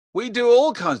We do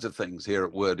all kinds of things here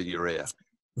at Word in Your Ear.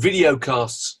 Video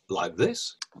casts like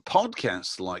this.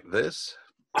 Podcasts like this.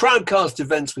 Crowdcast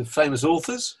events with famous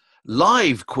authors.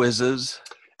 Live quizzes.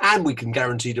 And we can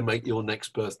guarantee to make your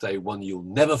next birthday one you'll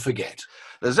never forget.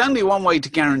 There's only one way to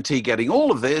guarantee getting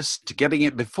all of this, to getting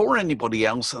it before anybody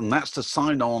else, and that's to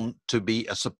sign on to be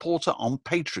a supporter on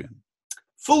Patreon.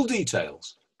 Full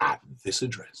details at this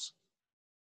address.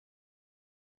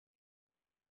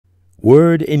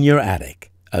 Word in Your Attic.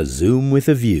 A Zoom with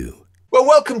a view. Well,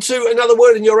 welcome to another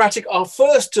Word in Your Attic, our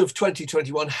first of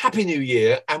 2021. Happy New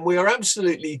Year. And we are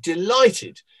absolutely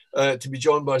delighted to be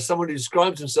joined by someone who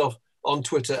describes himself on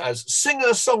Twitter as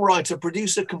singer, songwriter,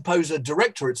 producer, composer,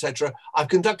 director, etc. I've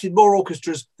conducted more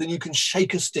orchestras than you can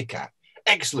shake a stick at.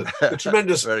 Excellent. The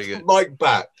tremendous Very good. Mike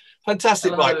Batt.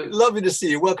 Fantastic, Hello. Mike. Lovely to see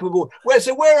you. Welcome aboard.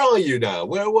 Where are you now?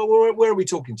 Where are we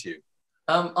talking to you?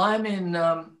 I'm in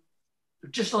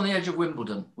just on the edge of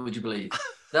Wimbledon, would you believe?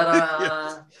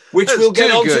 That Which That's we'll get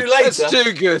too on good. to later. That's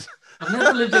too good. I've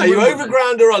never lived in Are you Wimbledon.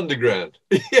 overground or underground?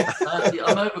 Yeah.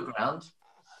 I'm overground,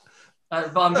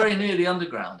 but I'm very near the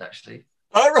underground, actually.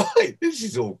 All right. This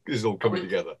is all coming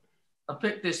together. I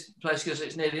picked this place because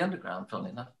it's near the underground,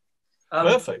 funnily enough.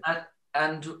 Perfect.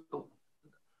 And the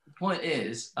point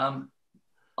is,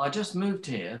 I just moved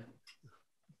here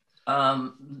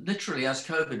literally as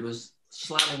COVID was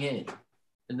slamming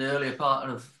in the earlier part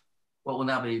of what will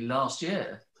now be last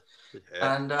year.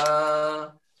 Yeah. And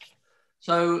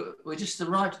so we just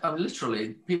arrived, literally,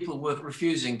 people were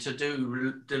refusing to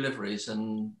do deliveries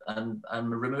and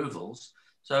removals.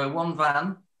 So one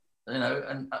van,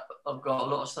 and I've got a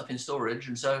lot of stuff in storage.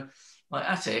 And so my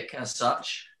attic, as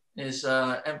such, is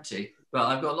empty. But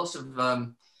I've got lots of, I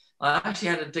actually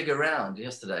had to dig around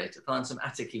yesterday to find some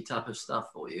attic-y type of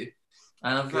stuff for you.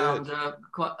 And I found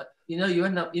quite, you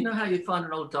end up, how you find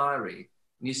an old diary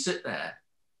and you sit there,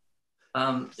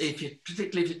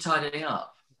 particularly if you're tidying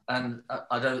up. And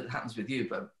I know it happens with you,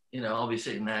 but, I'll be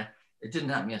sitting there. It didn't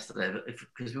happen yesterday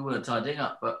because we weren't tidying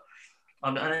up. But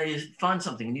and you find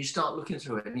something and you start looking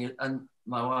through it. And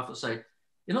my wife will say,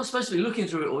 you're not supposed to be looking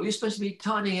through it all. You're supposed to be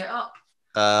tidying it up.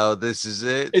 Oh, this is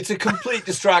it. It's a complete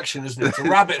distraction, isn't it? It's a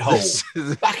rabbit hole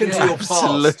back into your past.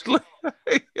 Absolutely.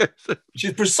 Which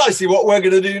is precisely what we're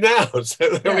going to do now. So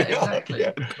there we exactly.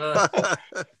 are. Yeah.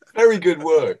 Very good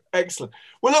work. Excellent.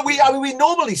 Well, look, we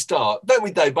normally start, don't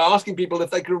we, Dave, by asking people if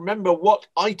they can remember what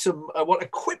item, what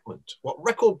equipment, what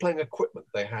record-playing equipment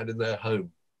they had in their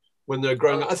home when they were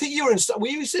growing up. I think were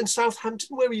you in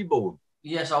Southampton? Where were you born?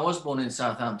 Yes, I was born in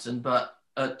Southampton, but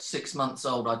at 6 months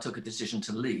old, I took a decision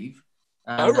to leave.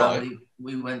 And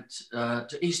we went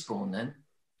to Eastbourne then.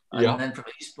 And then from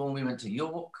Eastbourne, we went to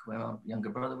York, where my younger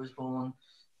brother was born.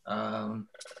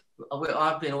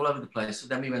 I've been all over the place.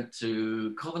 Then we went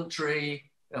to Coventry,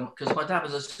 because my dad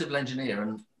was a civil engineer,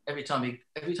 and every time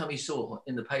he saw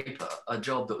in the paper a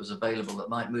job that was available that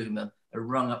might move him a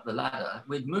rung up the ladder,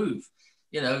 we'd move,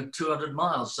 200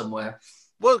 miles somewhere.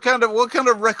 What kind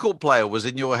of record player was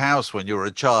in your house when you were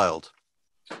a child?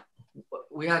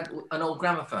 We had an old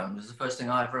gramophone. Was the first thing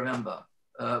I ever remember,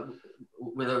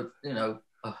 with a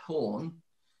horn.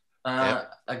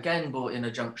 Again, bought in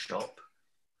a junk shop.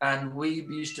 And we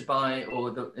used to buy,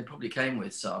 it probably came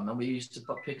with some, and we used to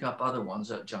pick up other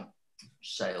ones at junk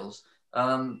sales.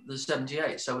 The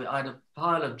 78. So I had a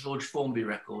pile of George Formby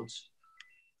records.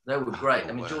 They were great.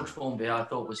 George Formby I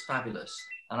thought was fabulous.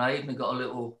 And I even got a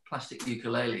little plastic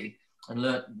ukulele and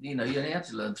learned, you only had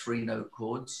to learn 3-note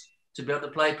chords to be able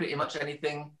to play pretty much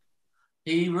anything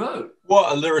he wrote.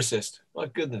 What a lyricist. My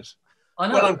goodness. I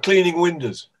know. When I'm cleaning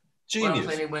windows. When I'm Genius.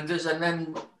 cleaning windows, and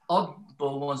then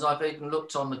oddball ones, I've even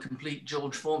looked on the complete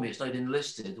George Formby. It's not even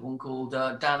listed. The one called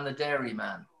Dan the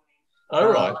Dairyman. All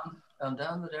right. I'm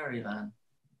down the Dairyman.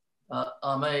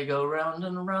 I may go round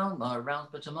and round my rounds,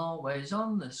 but I'm always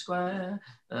on the square.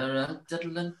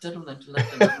 Tiggity.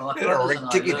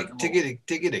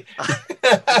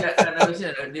 And there was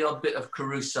the odd bit of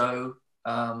Caruso.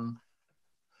 Who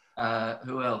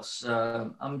else?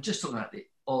 I'm just talking about the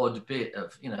odd bit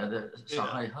of,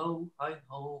 hi ho,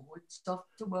 it's off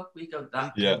to work we go.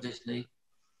 That from Disney.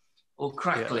 Or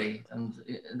Crackly, and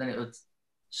then it would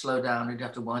slow down, and you'd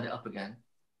have to wind it up again.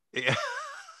 Yeah.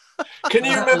 Can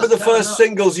you remember the first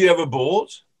singles you ever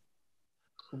bought?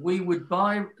 We would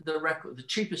buy the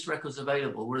cheapest records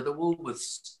available were the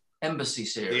Woolworths Embassy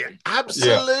series. Yeah,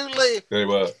 absolutely. Yeah, they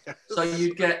were. So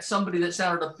you'd get somebody that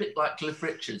sounded a bit like Cliff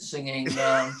Richard singing.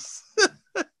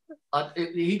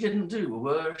 He didn't do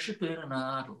 "Worshiping an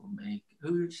Idol."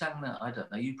 Who sang that? I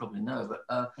don't know. You probably know,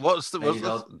 but what's the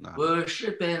no.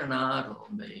 Worshiping an idol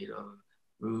made of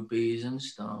rubies and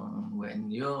stone.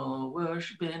 When you're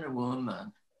worshiping a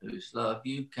woman, Whose love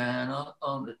you cannot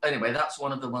own. Anyway, that's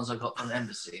one of the ones I got from the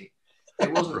embassy.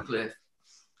 It wasn't Cliff.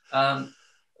 And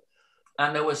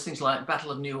there was things like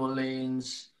Battle of New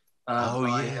Orleans.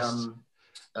 Yes.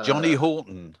 Johnny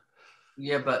Horton.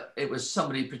 Yeah, but it was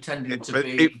somebody pretending to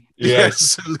be.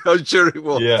 Yes, I'm sure it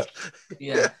was. Yeah.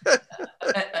 Yeah.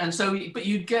 And so, but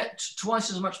you'd get twice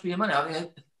as much for your money. I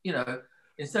think, you know,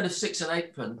 instead of 6 and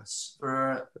 8 pence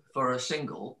for a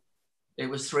single, it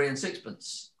was 3 and 6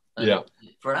 pence.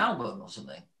 For an album or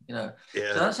something, you know.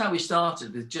 Yeah. So that's how we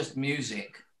started, with just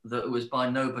music that was by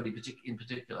nobody in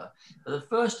particular. But the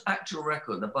first actual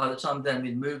record, that by the time then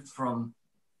we'd moved from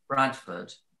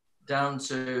Bradford down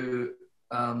to,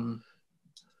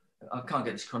 I can't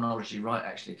get this chronology right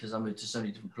actually, because I moved to so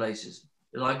many different places.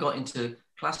 But I got into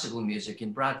classical music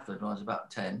in Bradford when I was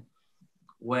about 10,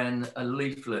 when a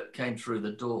leaflet came through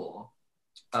the door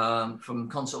from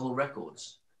Concert Hall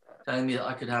Records, telling me that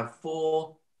I could have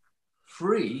 4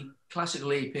 free classical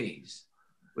EPs,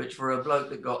 which for a bloke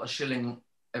that got a shilling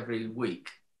every week,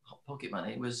 pocket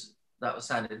money, that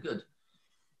sounded good.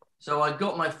 So I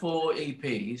got my 4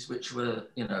 EPs, which were,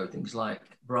 you know, things like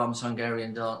Brahms'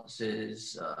 Hungarian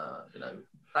dances, you know,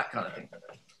 that kind of thing.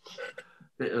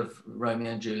 Bit of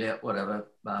Romeo and Juliet, whatever,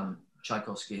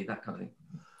 Tchaikovsky, that kind of thing.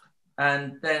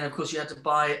 And then, of course, you had to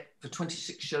buy it for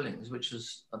 26 shillings, which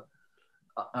was a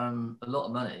lot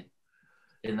of money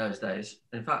in those days.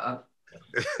 In fact,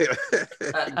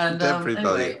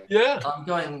 anyway, I'm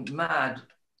going mad,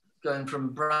 going from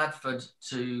Bradford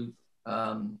to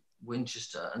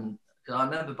Winchester, and I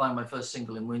remember buying my first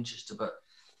single in Winchester. But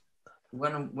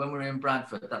when we were in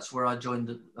Bradford, that's where I joined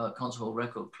the Concert Hall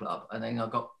Record Club, and then I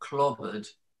got clobbered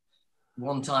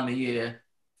one time a year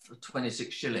for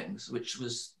 26 shillings, which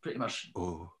was pretty much,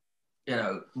 you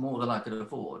know, more than I could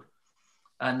afford.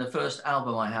 And the first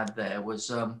album I had there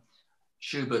was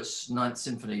Schubert's Ninth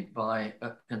Symphony,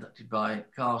 conducted by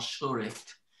Karl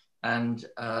Schluricht and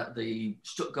the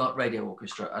Stuttgart Radio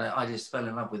Orchestra. And I just fell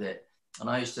in love with it. And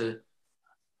I used to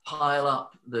pile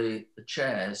up the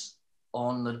chairs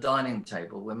on the dining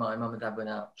table when my mum and dad went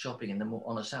out shopping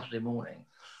on a Saturday morning.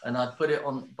 And I'd put it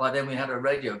on, by then we had a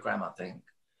radiogram, I think.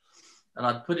 And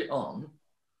I'd put it on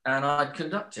and I'd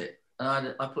conduct it.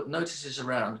 And I put notices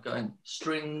around going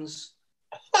strings,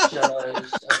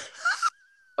 cellos,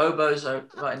 oboes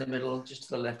right in the middle, just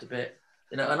to the left a bit,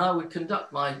 you know, and I would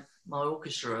conduct my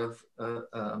orchestra of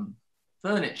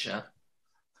furniture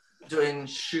doing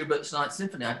Schubert's Ninth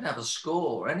Symphony. I didn't have a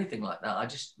score or anything like that. I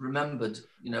just remembered,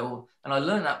 you know, and I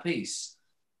learned that piece.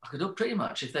 I could do pretty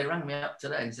much, if they rang me up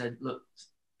today and said, look,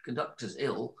 conductor's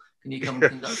ill, can you come and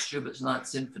conduct Schubert's Ninth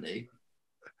Symphony?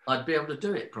 I'd be able to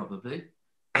do it probably,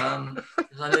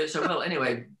 because I knew it so well.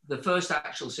 Anyway, the first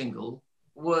actual single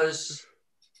was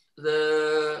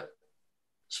the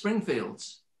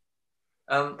Springfields.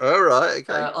 All right,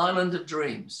 okay. Island of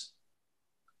Dreams.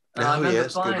 And I remember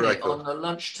buying it on a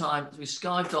lunchtime. We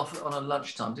skived off on a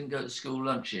lunchtime, didn't go to school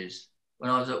lunches, when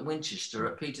I was at Winchester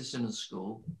at Peterson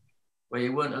School, where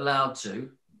you weren't allowed to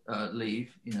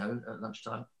leave, you know, at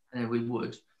lunchtime. And we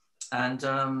would. And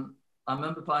I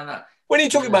remember buying that. When are you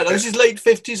talking about? This is late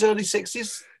 50s, early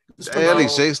 60s? Early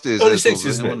 60s. Early 60s,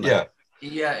 isn't it? Yeah.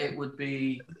 Yeah, it would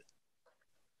be.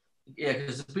 Yeah,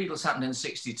 because the Beatles happened in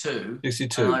 62.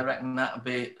 62. And I reckon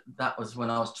that was when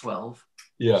I was 12.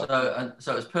 Yeah.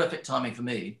 So it was perfect timing for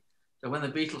me. So when the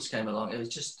Beatles came along, it was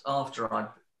just after I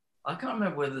can't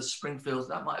remember whether the Springfields,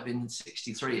 that might have been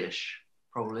 63-ish,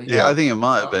 probably. Yeah, I think it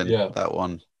might have been that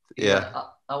one. Yeah.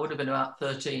 I would have been about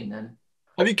 13 then.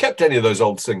 Have you kept any of those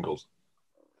old singles?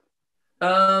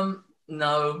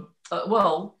 No.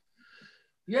 Well,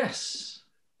 yes,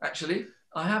 actually.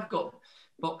 I have got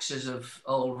boxes of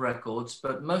old records,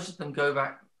 but most of them go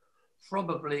back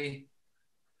probably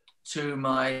to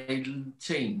my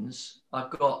teens.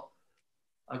 I've got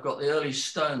the early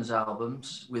Stones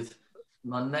albums with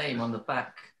my name on the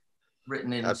back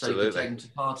written in, so you can take them to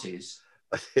parties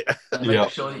and make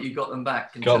sure that you got them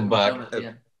back. And come back.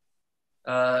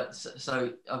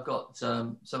 So I've got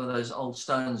some of those old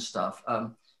Stones stuff,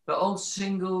 but old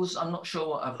singles, I'm not sure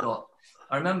what I've got.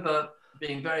 I remember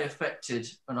being very affected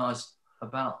when I was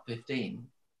about 15.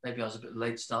 Maybe I was a bit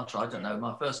late starter, I don't know.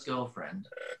 My first girlfriend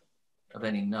of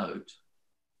any note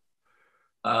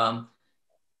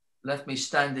left me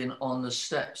standing on the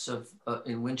steps of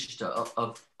in Winchester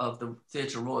of the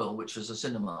Theatre Royal, which was a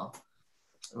cinema,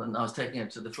 when I was taking her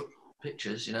to the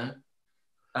pictures, you know,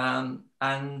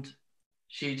 and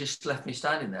she just left me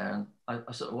standing there, and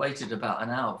I sort of waited about an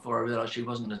hour before I realised she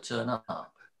wasn't going to turn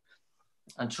up,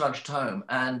 and trudged home.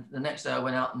 And the next day I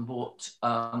went out and bought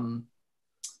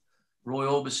Roy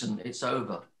Orbison, It's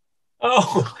Over.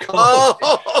 Oh,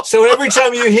 God. So every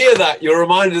time you hear that, you're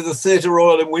reminded of the Theatre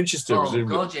Royal in Winchester, Oh,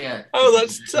 presumably. God, yeah. Oh,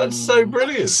 that's so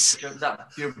brilliant. That'd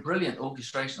be a brilliant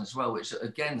orchestration as well, which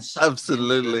again,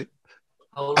 Absolutely.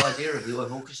 whole idea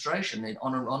of orchestration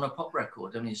on a pop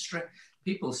record. I mean,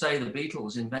 people say the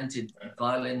Beatles invented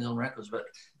violins on records, but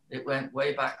it went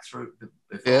way back through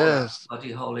before that.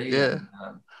 Buddy Holly and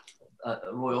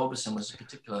Roy Orbison was a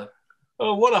particular.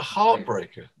 Oh, what a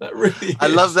heartbreaker. That really is. I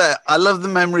love that. I love the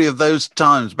memory of those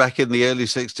times back in the early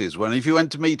 60s when if you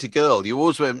went to meet a girl, you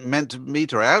always went meant to meet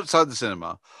her outside the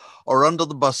cinema or under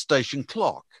the bus station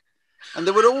clock. And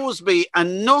there would always be a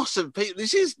knot of people.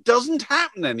 This doesn't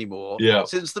happen anymore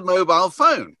since the mobile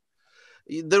phone.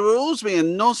 There will always be a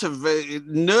knot of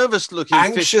nervous-looking,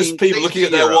 anxious people looking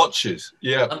at their watches.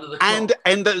 Yeah, and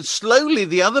slowly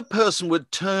the other person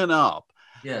would turn up.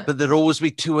 Yeah, but there'd always be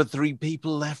 2 or 3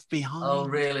 people left behind. Oh,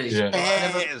 really? Yeah.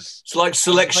 Yes. It's like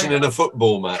selection in a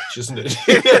football match, isn't it?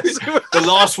 Yes. The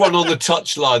last one on the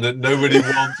touchline that nobody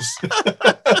wants.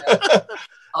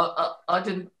 I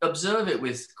didn't observe it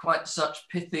with quite such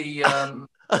pithy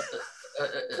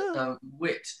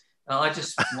wit. I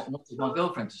just wanted my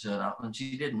girlfriend to turn up, and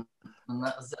she didn't. And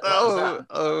that was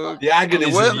that. The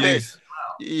agonies of youth.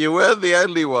 You weren't the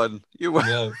only one. You were.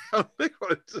 No.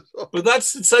 But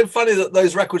that's so funny that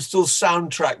those records still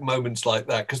soundtrack moments like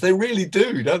that, because they really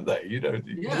do, don't they? You know.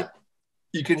 Yeah.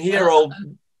 You can hear old.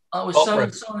 I was so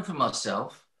sorry for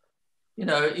myself. You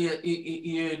know,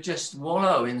 you just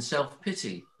wallow in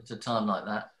self-pity at a time like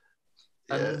that,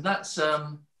 and that's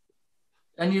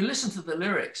and you listen to the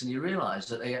lyrics and you realise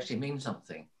that they actually mean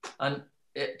something. And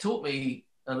it taught me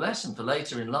a lesson for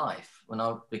later in life when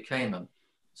I became I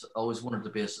always wanted to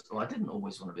be I didn't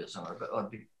always want to be a songwriter,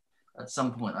 but at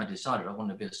some point I decided I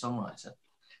wanted to be a songwriter.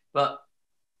 But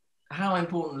how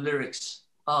important lyrics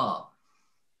are.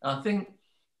 I think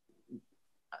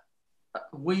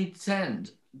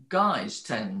guys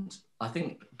tend, I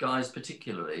think guys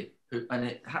particularly, and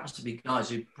it happens to be guys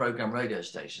who program radio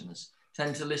stations,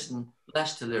 tend to listen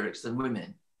less to lyrics than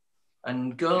women.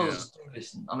 And girls do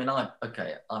listen. I mean,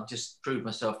 I've just proved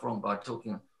myself wrong by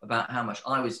talking about how much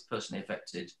I was personally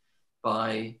affected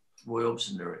by Roy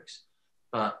Orbison lyrics.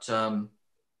 But I've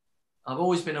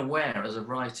always been aware as a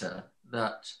writer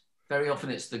that very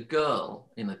often it's the girl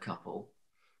in the couple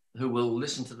who will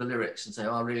listen to the lyrics and say,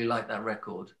 oh, I really like that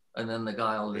record. And then the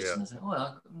guy will listen and say,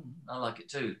 oh, I like it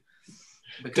too.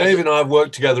 Because Dave and I have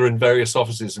worked together in various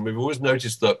offices, and we've always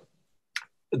noticed that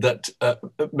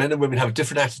men and women have a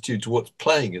different attitude towards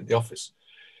playing in the office.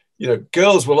 You know,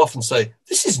 girls will often say,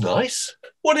 this is nice.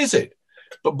 What is it?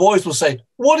 But boys will say,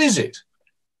 what is it?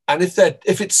 And if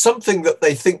it's something that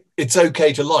they think it's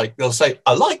okay to like, they'll say,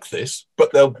 I like this,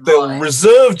 but they'll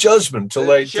reserve judgment till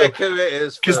they check who it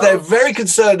is, because they're very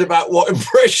concerned about what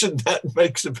impression that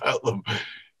makes about them.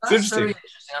 That's very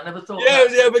interesting. I never thought.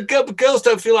 Yeah, but girls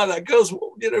don't feel like that. Girls,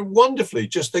 wonderfully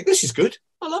just think this is good.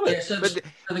 I love it. Yeah, so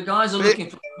the guys are looking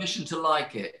for permission to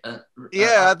like it. I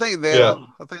think they are.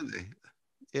 I think they.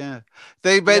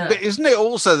 But isn't it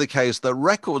also the case that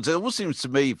records? It always seems to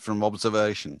me, from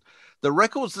observation, the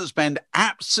records that spend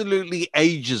absolutely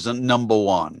ages at number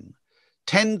one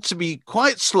tend to be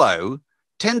quite slow,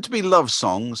 tend to be love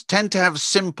songs, tend to have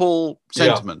simple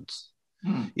sentiments.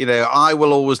 You know, I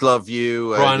Will Always Love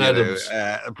You, Bryan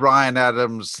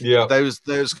Adams,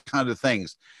 those kind of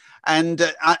things.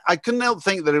 And I couldn't help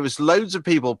think that it was loads of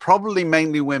people, probably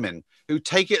mainly women, who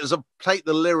take the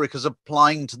lyric as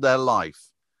applying to their life.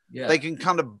 Yeah. They can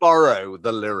kind of borrow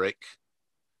the lyric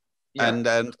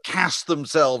and cast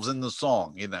themselves in the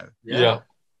song, you know. Yeah,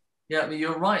 I mean,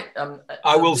 you're right.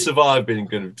 I Will Survive being a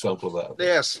good example of that.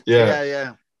 Yes.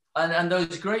 Yeah. And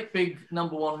those great big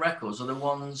number one records are the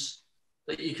ones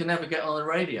that you can never get on the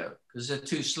radio because they're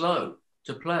too slow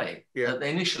to play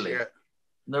initially. Yeah.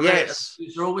 The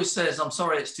producer always says, I'm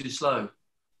sorry, it's too slow.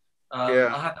 I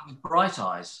had that with Bright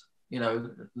Eyes, I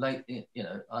know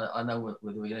whether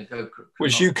we're going to go.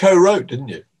 Which you co-wrote, didn't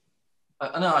you?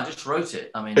 No, I just wrote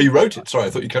it. I mean, you wrote it? Sorry, I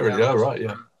thought you co-wrote it. Oh, right,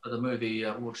 yeah. For the movie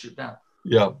Watership Down.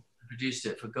 Yeah. I produced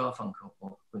it for Garfunkel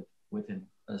with him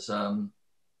as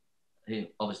he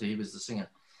was the singer,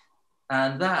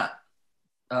 and that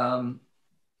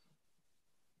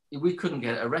we couldn't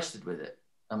get arrested with it.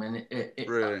 I mean,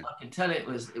 really? I can tell it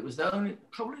was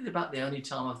probably about the only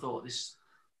time I thought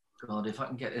God, if I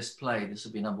can get this played, this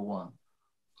will be number one.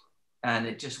 And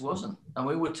it just wasn't. And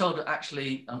we were told to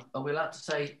actually, are we allowed to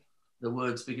say the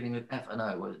words beginning with F and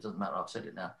O? Well, it doesn't matter, I've said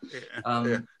it now.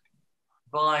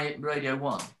 By Radio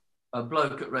 1, a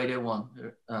bloke at Radio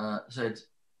 1 said,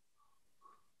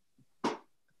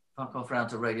 fuck off round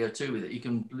to Radio 2 with it. You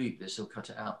can bleep this or cut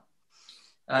it out.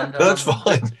 And that's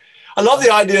fine. I love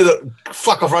the idea that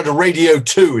fuck off right to Radio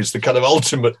 2 is the kind of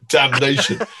ultimate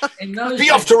damnation. Be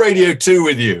off to Radio 2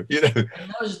 with you. You know.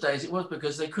 In those days, it was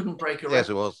because they couldn't break a record. Yes,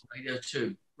 it was. Radio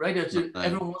 2. Radio 2, No.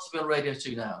 everyone wants to be on Radio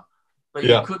 2 now. But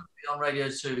Yeah. you couldn't be on Radio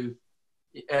 2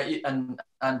 and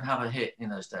have a hit in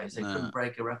those days. They couldn't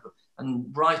break a record. And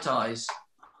Bright Eyes,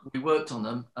 we worked on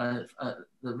them.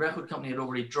 The record company had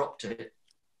already dropped it.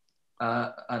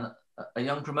 And a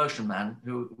young promotion man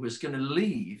who was going to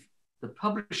leave the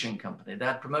publishing company. They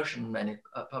had promotion men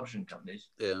at publishing companies.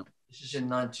 Yeah. This is in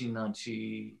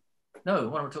 1990. No,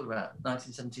 what am I talking about?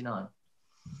 1979.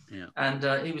 Yeah.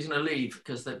 And he was going to leave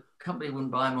because the company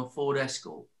wouldn't buy him a Ford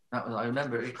Escort. That was, I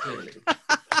remember it clearly.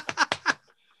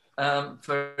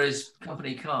 For his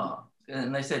company car.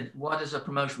 And they said, why does a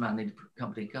promotion man need a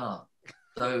company car?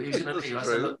 So he was going to leave. I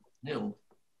said, look, Neil,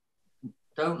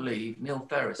 don't leave. Neil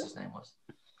Ferris, his name was.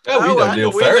 Oh, we know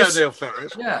Neil Ferris. Neil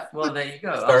Ferris. Yeah, well, there you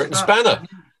go. Ferret and Spanner.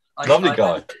 Lovely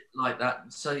guy. Like that,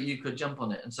 so you could jump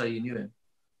on it and so you knew him.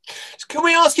 Can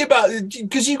we ask you about,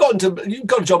 because you got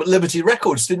a job at Liberty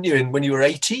Records, didn't you, when you were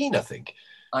 18, I think?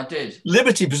 I did.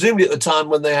 Liberty, presumably at the time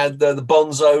when they had the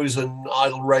Bonzos and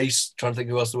Idle Race, trying to think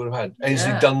who else they would have had.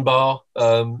 Ainsley Dunbar, I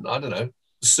don't know,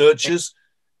 the Searchers.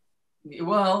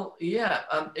 Well, yeah,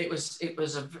 it was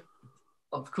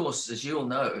of course, as you all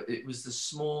know, it was the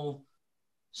small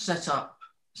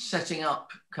setting up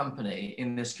company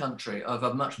in this country of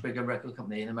a much bigger record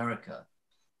company in America.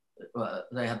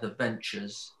 They had the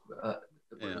Ventures,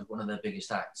 one of their biggest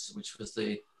acts, which was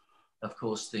of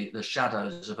course, the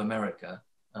Shadows of America.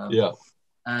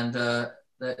 And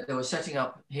they were setting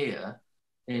up here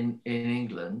in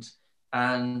England,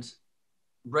 and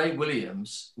Ray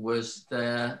Williams was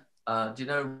there. Do you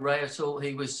know Ray at all?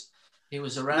 He was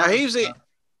around. No,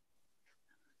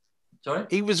 Sorry?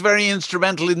 He was very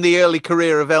instrumental in the early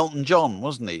career of Elton John,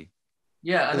 wasn't he?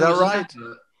 Yeah. And is that right?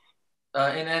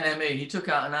 In NME, he took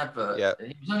out an advert. Yeah.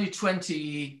 He was only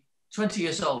 20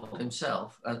 years old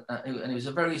himself, and he was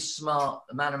a very smart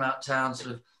man about town,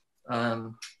 sort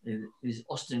of his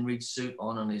Austin Reed suit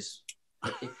on, and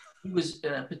he was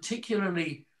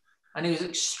particularly, and he was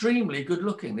extremely good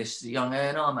looking, this young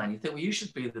A&R man. You think, well, you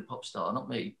should be the pop star, not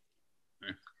me.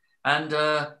 And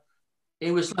he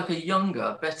was like a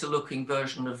younger, better looking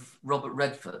version of Robert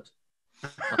Redford.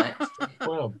 Right?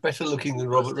 Wow, better looking than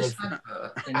Robert Redford.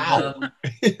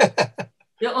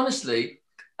 Yeah, honestly.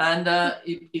 And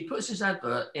he puts his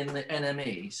advert in the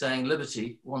NME saying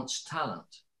Liberty wants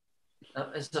talent.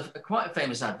 It's quite a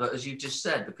famous advert, as you just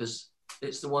said, because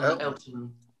it's the one that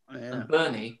Elton and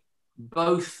Bernie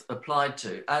both applied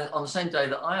to. And on the same day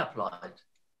that I applied,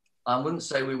 I wouldn't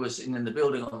say we were sitting in the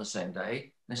building on the same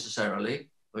day necessarily.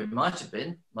 We might have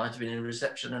been in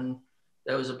reception, and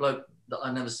there was a bloke that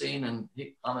I'd never seen, and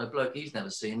I'm a bloke he's never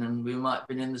seen, and we might have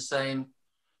been in the same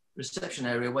reception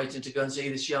area waiting to go and see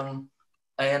this young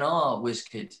A&R whiz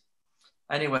kid.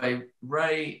 Anyway,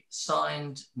 Ray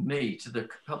signed me to the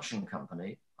publishing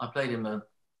company. I played him a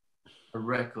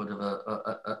record of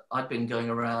I'd been going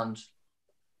around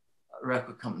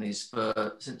record companies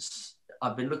since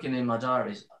I've been looking in my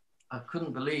diaries. I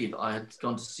couldn't believe I had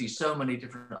gone to see so many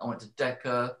different. I went to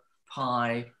Decca,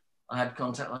 Pie. I had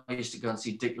contact. I used to go and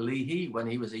see Dick Leahy when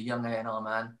he was a young A&R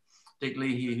man. Dick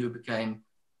Leahy, who became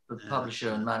the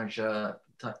publisher and manager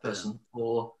type person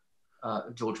for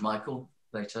George Michael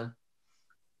later,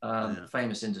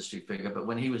 famous industry figure. But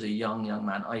when he was a young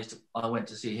man, I went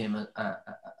to see him at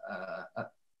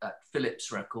Philips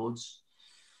Records,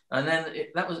 and then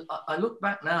I look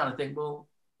back now and I think, well,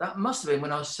 that must have been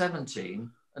when I was 17.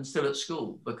 And still at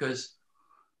school, because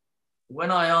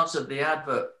when I answered the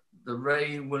advert, the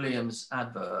Ray Williams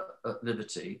advert at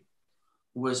Liberty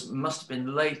must have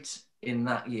been late in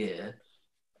that year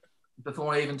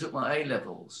before I even took my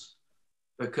A-levels.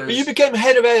 Because but you became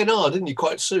head of A&R, didn't you,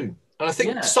 quite soon? And I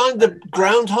think signed the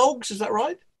Groundhogs, is that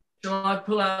right? Shall I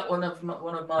pull out one of my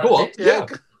Go on, yeah.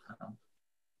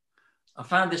 I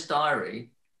found this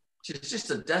diary, which is just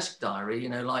a desk diary,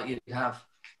 like you'd have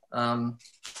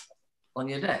on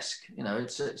your desk.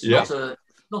 It's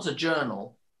not a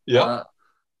journal. Not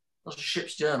a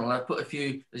ship's journal. I put a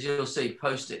few, as you'll see,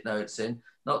 post-it notes in.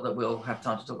 Not that we'll have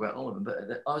time to talk about all of them,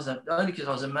 but I was only because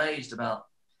I was amazed about.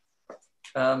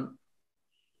 I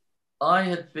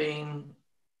had been.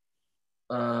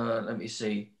 Let me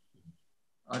see.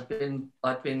 I'd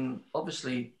been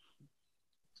obviously.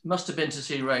 Must have been to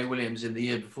see Ray Williams in the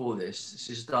year before this. This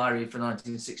is a diary for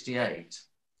 1968,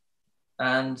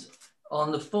 and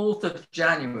on the 4th of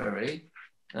January,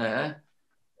 I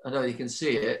don't know if you can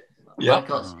see it. Yeah. I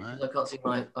can't see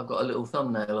I've got a little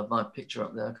thumbnail of my picture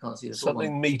up there. I can't see the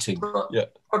something meeting.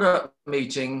 Product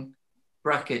meeting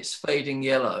brackets, Fading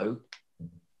Yellow,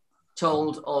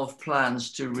 told of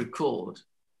plans to record.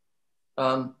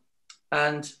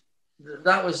 And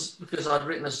that was because I'd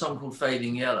written a song called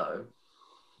Fading Yellow,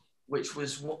 which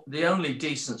was the only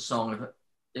decent song.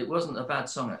 It wasn't a bad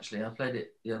song, actually. I played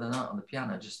it the other night on the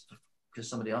piano just because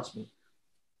somebody asked me.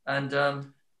 And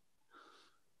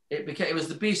it was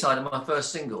the B-side of my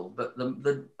first single. But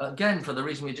again, for the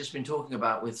reason we've just been talking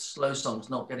about with slow songs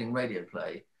not getting radio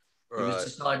play, it was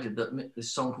decided that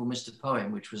this song called Mr.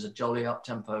 Poem, which was a jolly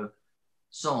up-tempo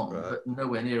song, but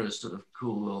nowhere near as sort of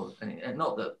cool or anything.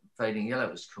 Not that Fading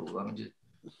Yellow was cool. I mean,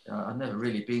 I've never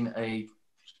really been a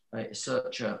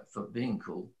searcher for being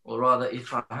cool, or rather,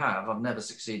 if I have, I've never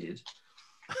succeeded.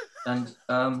 And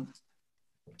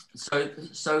so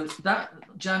that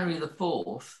January the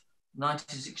 4th,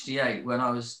 1968, when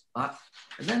I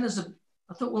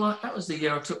thought, well, that was the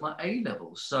year I took my A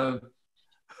levels. So,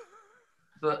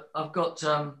 but I've got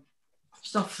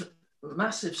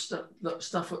massive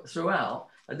stuff throughout,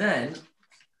 and then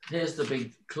here's the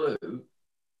big clue.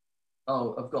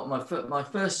 Oh, I've got my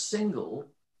first single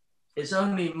is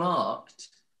only marked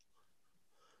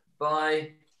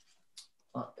by,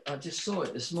 I just saw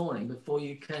it this morning before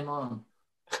you came on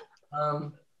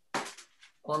a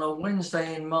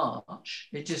Wednesday in March.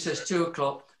 It just says 2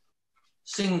 o'clock,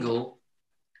 single,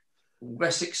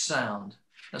 Wessex Sound.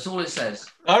 That's all it says.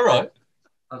 All right.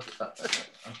 I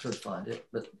could find it,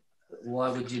 but why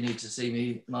would you need to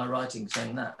see my writing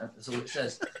saying that? That's all it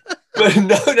says.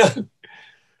 No.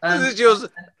 This is yours.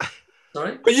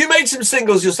 Sorry? But you made some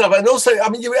singles yourself, and also, I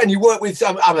mean, you work with,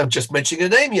 I'm just mentioning a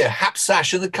name here,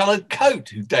 Hapshash and the Coloured Coat,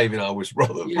 who Dave and I was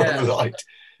rather liked.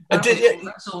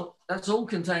 That's all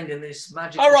contained in this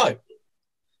magic. All right.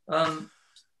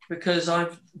 Because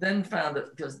I've then found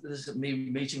that, because this is me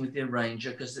meeting with the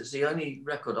arranger, because it's the only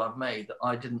record I've made that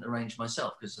I didn't arrange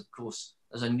myself, because of course,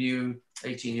 as a new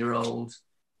 18-year-old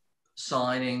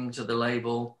signing to the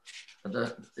label,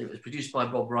 it was produced by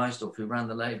Bob Reisdorf, who ran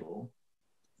the label.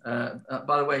 By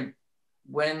the way,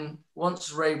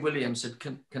 once Ray Williams had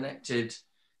connected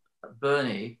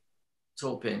Bernie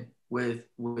Taupin with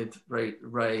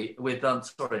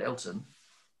Elton,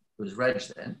 who was Reg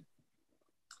then,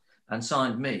 and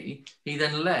signed me, he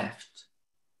then left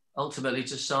ultimately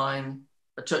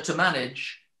to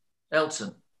manage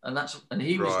Elton, and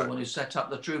he was the one who set up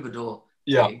the Troubadour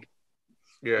gig.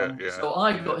 So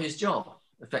I got his job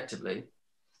effectively.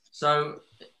 So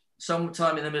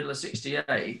sometime in the middle of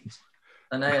 '68,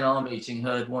 an A&R meeting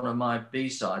heard one of my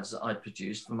B-sides that I'd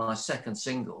produced for my second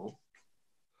single,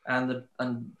 and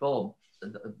Bob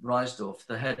Reisdorf,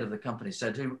 the head of the company,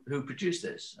 said, "Who produced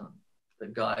this?" And the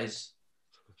guys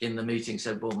in the meeting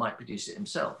said, "Well, Mike produced it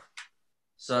himself."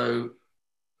 So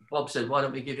Bob said, "Why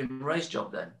don't we give him Ray's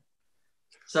job then?"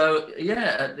 So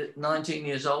yeah, at 19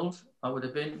 years old, I would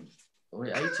have been, or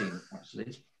 18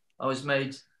 actually. I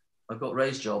got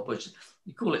Ray's job, which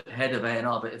you call it head of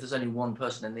A&R, but if there's only one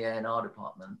person in the A&R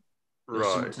department, you're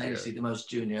simultaneously the most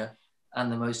junior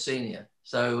and the most senior.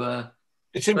 So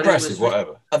it's impressive,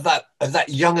 whatever. At that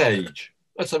young age,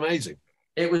 that's amazing.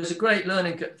 It was a great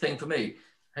learning thing for me.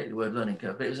 I hate the word learning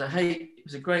curve, but it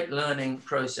was a great learning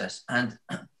process, and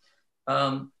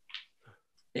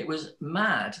it was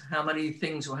mad how many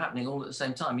things were happening all at the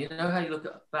same time. You know how you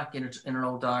look back in an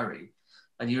old diary,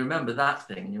 and you remember that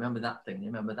thing, and you remember that thing, and you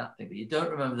remember that thing, but you don't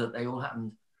remember that they all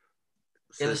happened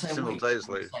in the same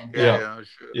simultaneously.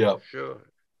 Sure.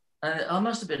 And I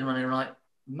must have been running like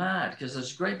mad, because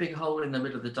there's a great big hole in the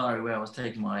middle of the diary where I was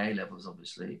taking my A levels,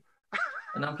 obviously,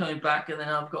 and I'm coming back, and then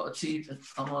I've got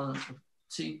I'm on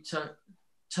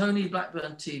Tony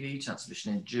Blackburn TV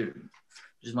transmission in June,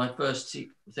 which is my first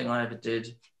thing I ever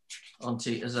did on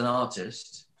as an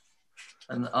artist,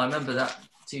 and I remember that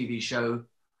TV show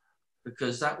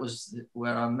because that was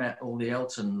where I met all the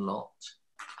Elton lot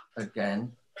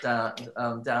again, down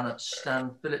at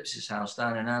Stan Phillips's house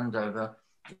down in Andover,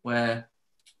 where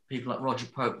people like Roger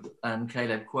Pope and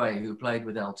Caleb Quay, who played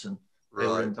with Elton, they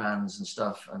were in bands and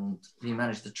stuff, and he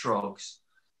managed the Trogs,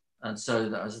 and so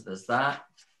there's that.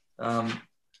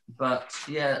 But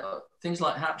yeah, things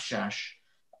like Hapshash,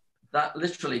 that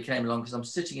literally came along because I'm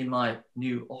sitting in my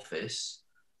new office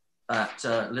at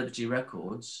Liberty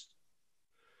Records,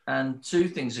 and two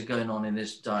things are going on in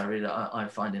this diary that I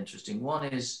find interesting. One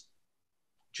is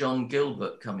John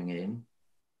Gilbert coming in,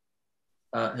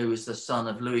 who is the son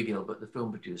of Louis Gilbert, the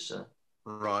film producer.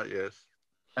 Right, yes.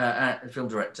 Film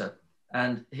director.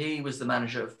 And he was the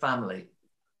manager of Family.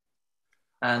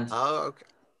 And I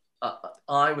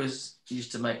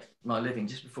used to make my living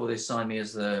just before they signed me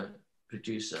as the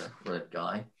producer, or a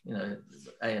guy,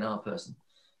 A&R person,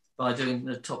 by doing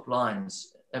the top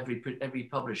lines every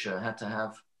publisher had to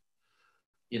have,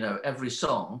 you know, every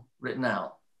song written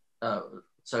out.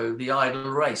 So the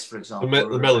Idle Race, for example,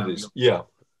 the melodies, yeah.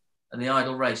 And the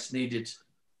Idle Race needed,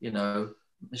 you know,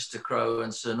 Mr. Crow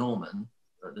and Sir Norman,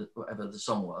 whatever the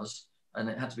song was, and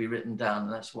it had to be written down.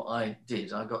 And that's what I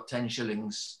did. I got 10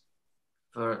 shillings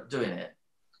for doing it,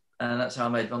 and that's how I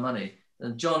made my money.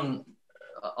 And John,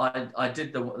 I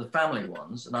did the family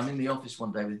ones, and I'm in the office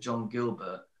one day with John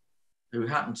Gilbert, who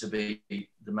happened to be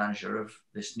the manager of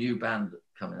this new band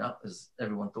coming up, as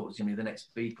everyone thought was going to be the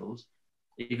next Beatles.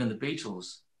 Even the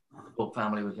Beatles thought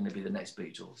family were going to be the next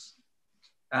Beatles.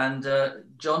 And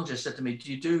John just said to me,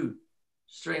 do you do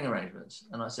string arrangements?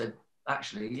 And I said,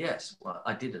 actually, yes. Well,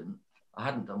 I didn't. I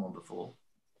hadn't done one before,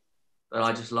 but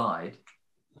I just lied.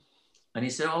 And he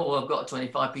said, oh, well, I've got a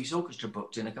 25-piece orchestra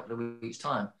booked in a couple of weeks'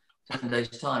 time, 10 days'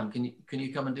 time. Can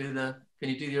you come and do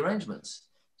the arrangements?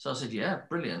 So I said, yeah,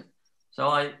 brilliant.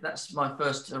 So that's my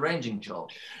first arranging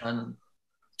job. And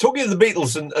talking of the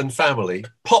Beatles and family,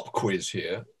 pop quiz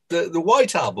here. The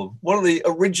White Album, one of the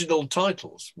original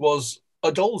titles was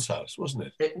A Doll's House, wasn't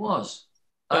it? It was.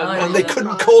 And they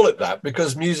couldn't call it that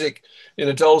because Music in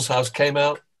a Doll's House came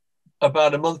out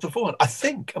about a month before, I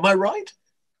think. Am I right?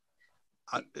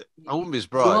 I wouldn't be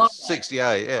surprised.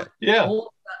 68, yeah. Yeah.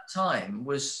 All that time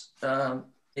was,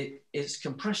 it's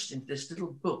compressed into this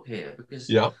little book here because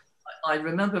I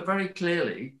remember very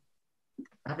clearly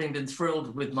having been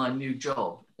thrilled with my new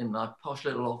job in my posh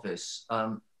little office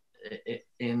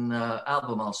in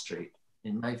Albemarle Street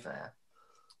in Mayfair.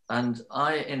 And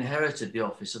I inherited the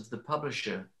office of the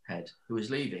publisher head who was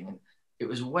leaving. And it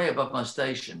was way above my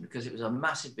station because it was a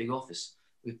massive big office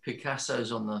with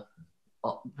Picasso's on the,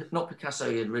 not Picasso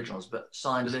originals, but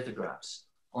signed lithographs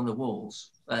on the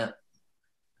walls.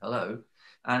 Hello.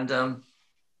 And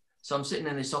so I'm sitting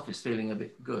in this office feeling a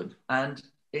bit good. And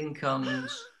in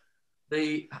comes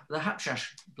the Hapshash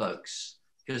blokes,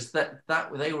 because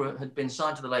had been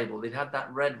signed to the label. They'd had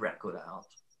that red record out.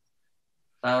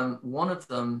 One of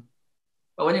them,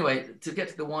 anyway, to get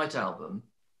to the White Album,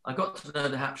 I got to know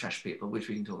the Hapshash people, which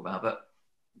we can talk about,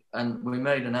 and we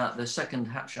made the second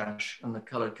Hapshash and the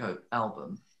Coloured Coat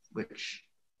album, which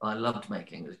I loved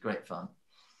making. It was great fun.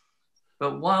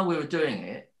 But while we were doing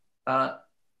it,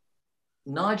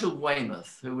 Nigel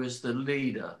Weymouth, who was the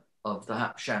leader of the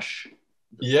Hapshash.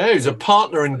 Yeah, he's a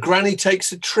partner in Granny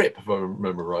Takes a Trip, if I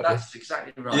remember right. That's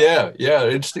exactly right. Yeah,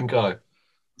 interesting guy.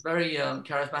 Very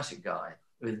charismatic guy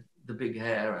with the big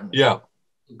hair and the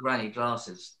granny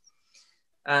glasses.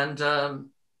 And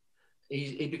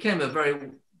he became a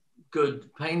very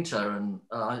good painter, and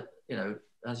you know,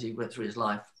 as he went through his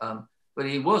life. But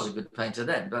he was a good painter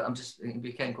then. But he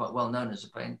became quite well known as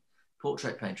a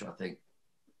portrait painter, I think.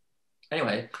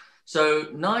 Anyway, so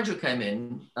Nigel came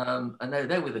in, and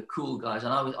they were the cool guys,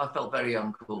 and I felt very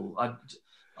uncool.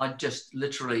 I just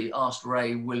literally asked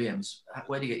Ray Williams,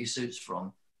 "Where do you get your suits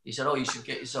from?" He said, "Oh, you should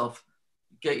get yourself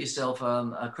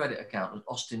a credit account at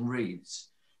Austin Reed's."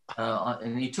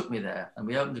 And he took me there, and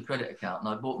we opened a credit account, and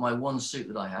I bought my one suit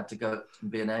that I had to go and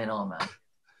be an A&R man.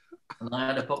 And I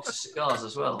had a box of cigars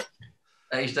as well.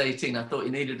 Aged 18, I thought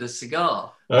you needed a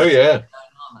cigar. Oh, yeah.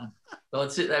 So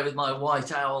I'd sit there with my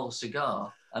White Owl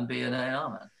cigar and be an A&R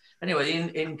man. Anyway,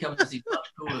 in comes these much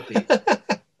cooler people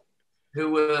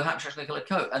who were Hapshash and the Coloured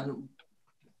Coat. And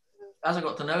as I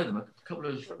got to know them, a couple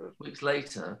of weeks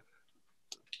later,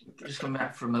 just come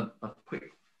back from a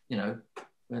quick, you know,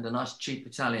 we had a nice cheap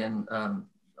Italian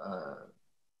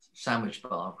sandwich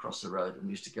bar across the road, and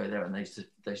we used to go there, and they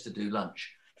used to do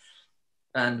lunch.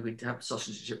 And we'd have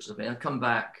sausage and chips. And I'd come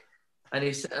back, and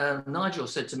Nigel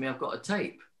said to me, "I've got a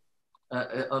tape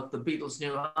of the Beatles'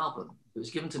 new album. It was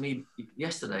given to me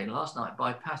last night,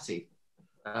 by Patty."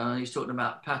 He's talking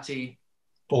about Patty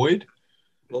Boyd.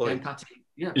 Patty,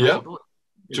 yeah. Boyd.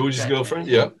 George's girlfriend,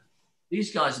 yeah.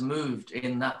 These guys moved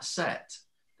in that set.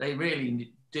 They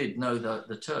really did know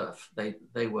the turf.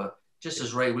 They were, just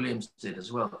as Ray Williams did as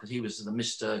well, because he was the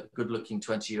Mr. good-looking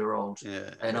 20-year-old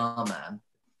A&R man.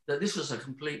 That this was a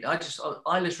complete.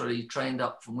 I literally trained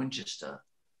up from Winchester.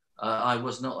 I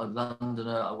was not a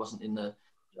Londoner. I wasn't in the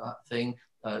thing.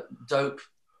 Dope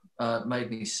made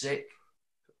me sick,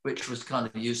 which was kind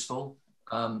of useful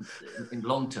in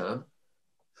long term.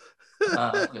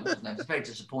 It was very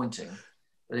disappointing,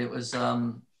 but it was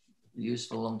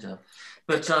useful long term.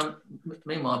 But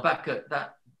meanwhile, back at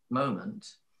that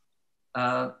moment,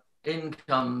 in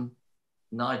come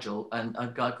Nigel and a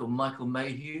guy called Michael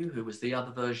Mayhew, who was the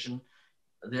other person,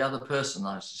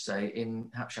 I should say,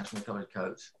 in Hapshash and the Coloured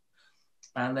Coat.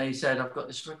 And they said, "I've got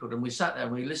this record." And we sat there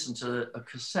and we listened to a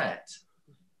cassette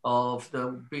of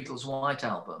the Beatles' White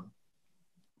Album.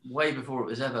 way before it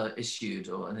was ever issued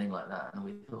or anything like that. And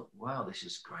we thought, wow, this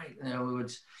is great. You know,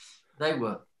 they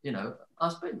were, you know,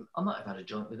 I might have had a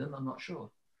joint with them. I'm not sure.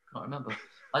 Can't remember.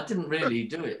 I didn't really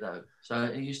do it though. So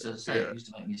it used to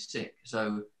make me sick.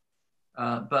 So,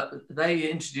 but they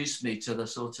introduced me to the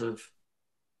sort of,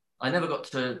 I never got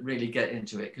to really get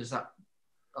into it because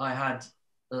I had,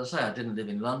 as I say, I didn't live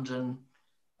in London.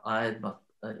 I had my,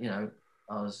 you know,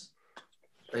 I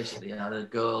had a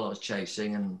girl I was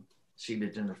chasing and she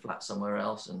lived in a flat somewhere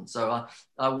else. And so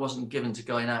I wasn't given to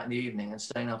going out in the evening and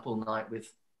staying up all night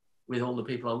with all the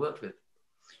people I worked with,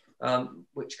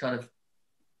 which kind of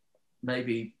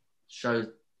maybe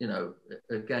showed, you know,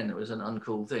 again, it was an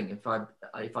uncool thing. If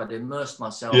I'd immersed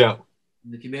myself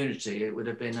in the community, it would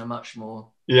have been a much more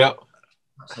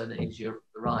an easier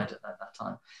ride at that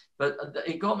time. But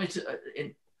it got me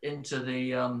into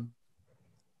the.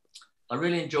 I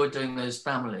really enjoyed doing those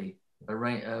family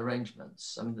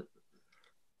arrangements. I mean,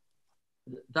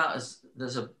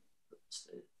 there's a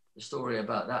story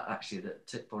about that actually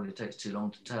that probably takes too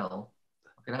long to tell.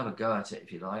 I can have a go at it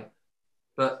if you like,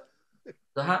 but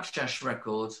the Hapshash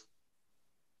record,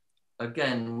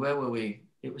 again, where were we?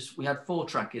 We had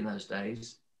 4-track in those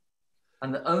days,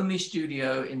 and the only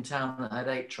studio in town that had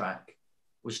 8-track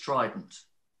was Trident,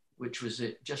 which was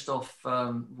just off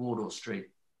Wardour Street.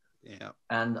 Yeah.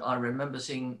 And I remember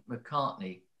seeing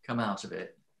McCartney come out of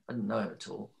it. I didn't know him at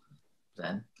all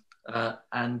then.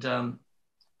 And I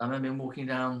remember him walking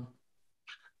down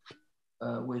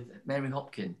with Mary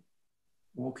Hopkin,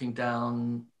 walking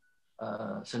down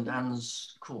St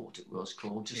Anne's Court, it was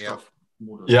called, just off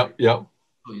Wardour Street. Yeah.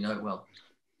 Oh, you know it well.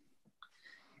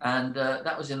 And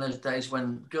that was in those days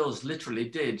when girls literally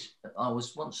did. I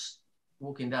was once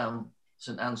walking down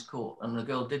St Anne's Court and the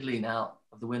girl did lean out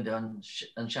of the window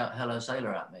and shout "Hello,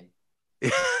 sailor" at me.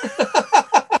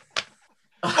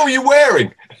 What were you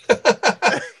wearing?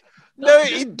 No,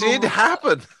 it did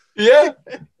happen. Yeah.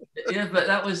 Yeah, but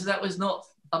that was not.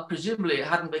 Presumably, it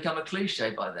hadn't become a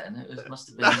cliche by then. It must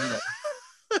have been,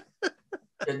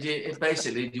 you know.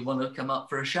 Basically, do you want to come up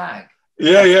for a shag?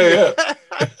 Yeah.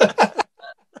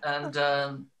 And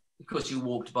of course, you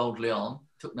walked boldly on,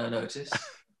 took no notice.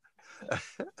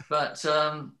 But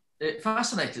it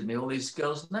fascinated me, all these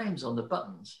girls' names on the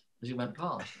buttons as you went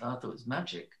past. I thought it was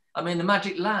magic. I mean, the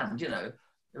Magic Land, you know,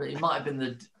 it might have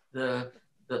been the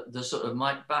sort of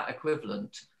Mike Batt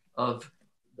equivalent of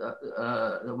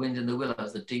the Wind in the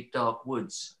Willows, the deep, dark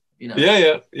woods, you know.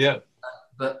 Yeah.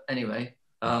 But anyway,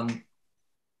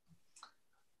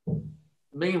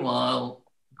 meanwhile,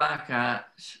 back at,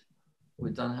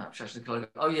 we've done Hapshash and College.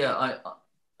 Oh yeah,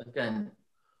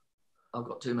 I've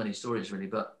got too many stories really,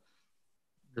 but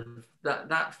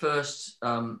that first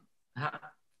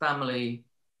family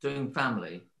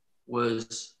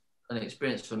was an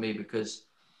experience for me because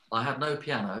I had no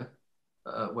piano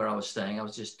where I was staying. I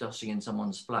was just dossing in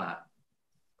someone's flat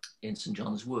in St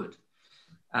John's Wood,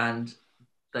 and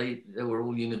they were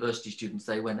all university students.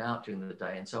 They went out during the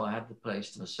day, and so I had the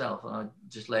place to myself, and I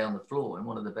just lay on the floor in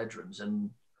one of the bedrooms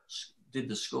and did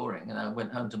the scoring. And I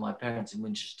went home to my parents in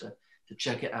Winchester to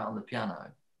check it out on the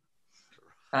piano.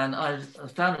 And I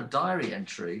found a diary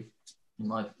entry in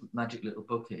my magic little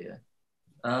book here,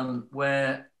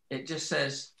 where it just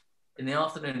says, in the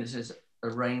afternoon it says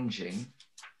arranging,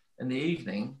 in the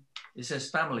evening it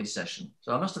says family session.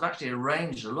 So I must have actually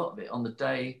arranged a lot of it on the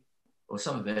day, or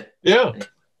some of it. Yeah.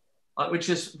 Which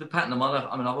is the pattern of my life.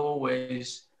 I mean, I've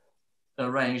always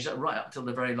arranged right up till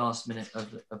the very last minute of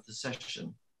the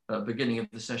session, beginning of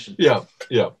the session. Yeah.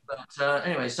 But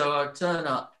anyway, so I turn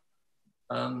up,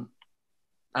 and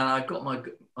I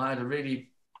had a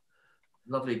really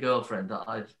lovely girlfriend that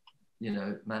I'd,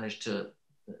 managed to,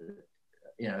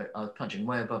 I was punching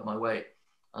way above my weight.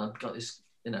 I've got this,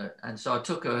 and so I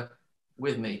took her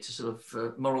with me to sort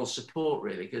of moral support,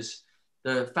 really, because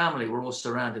the family were all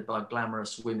surrounded by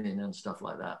glamorous women and stuff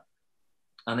like that.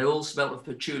 And they all smelled of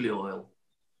patchouli oil.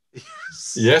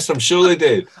 Yes, I'm sure they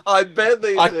did. I bet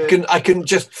they did. I can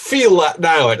just feel that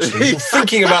now, actually,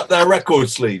 thinking about their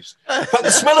record sleeves. But the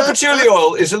smell of patchouli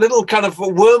oil is a little kind of a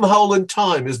wormhole in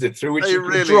time, isn't it? Through which you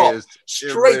can drop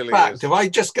straight back. If I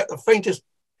just get the faintest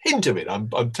hint of it, I'm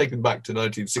taken back to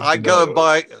 1969. I go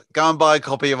and buy a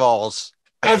copy of Oz.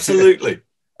 Absolutely.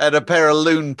 And a pair of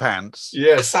loon pants.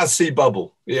 Yeah, Sassy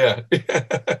Bubble. Yeah.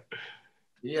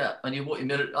 Yeah, and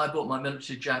I bought my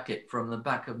military jacket from the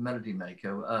back of Melody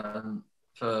Maker.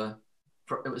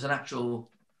 It was an actual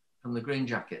from the Green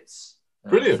Jackets.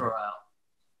 Brilliant. Throw out.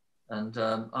 And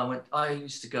I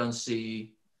used to go and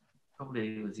see,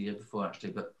 probably it was the year before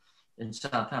actually, but in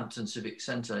Southampton Civic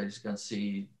Centre, I used to go and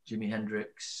see Jimi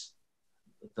Hendrix,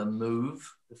 The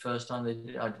Move, the first time they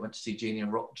did it. I went to see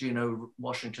Gino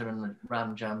Washington and the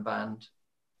Ram Jam Band.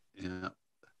 Yeah.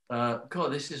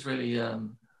 God, this is really a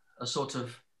sort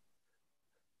of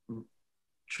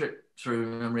trip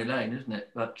through memory lane, isn't it?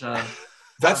 But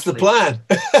that's the plan.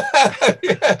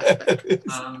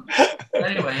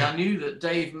 Anyway, I knew that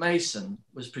Dave Mason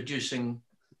was producing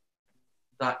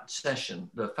that session,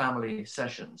 the family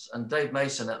sessions, and Dave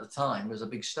Mason at the time was a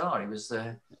big star. He was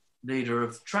the leader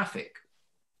of Traffic,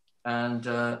 and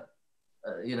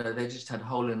they just had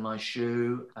Hole in My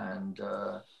Shoe and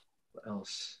what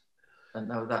else? And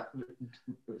no, that it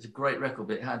was a great record,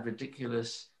 but it had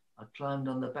Ridiculous. I climbed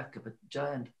on the back of a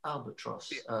giant albatross.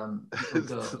 Oh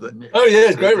yeah,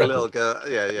 it's great record.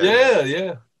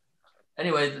 Yeah.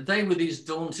 Anyway, they were these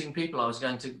daunting people I was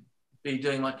going to be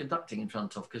doing my conducting in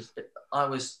front of, because I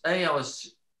was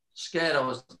scared I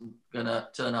was going to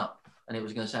turn up and it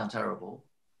was going to sound terrible.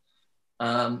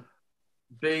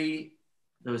 B,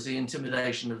 there was the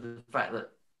intimidation of the fact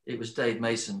that it was Dave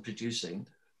Mason producing,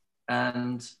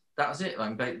 and that was it.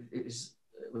 It was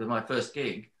my first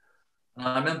gig. And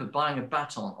I remember buying a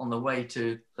baton on the way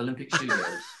to Olympic Studios.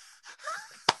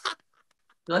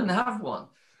 I didn't have one.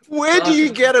 Where do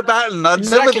you get a baton? I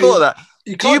never thought of that.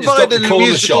 Do you buy it in a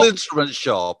musical instrument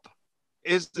shop?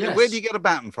 Yes. Where do you get a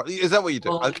baton from? Is that what you do?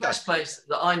 Well, the best place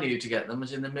that I knew to get them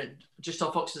was just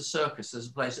off Oxford Circus. There's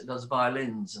a place that does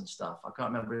violins and stuff. I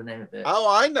can't remember the name of it. Oh,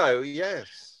 I know.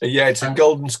 Yes. Yeah, it's in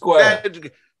Golden Square.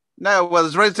 No, well,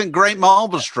 there's right in Great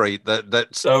Marble Street that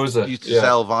so is it? Used to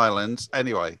sell violins.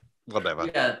 Anyway, whatever.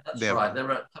 Yeah, that's right. There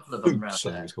were a couple of them around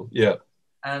there. Yeah.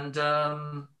 And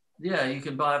you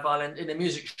can buy a violin in a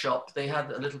music shop. They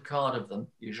had a little card of them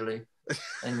usually,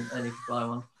 and you can buy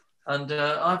one. And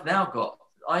I've now got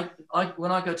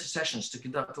when I go to sessions to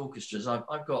conduct orchestras,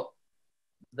 I've got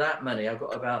that many. I've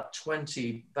got about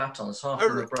 20 batons. Half of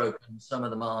them are broken, some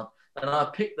of them aren't. And I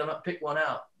pick one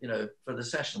out, for the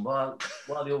session while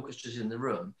the orchestra's in the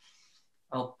room.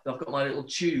 I've got my little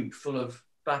tube full of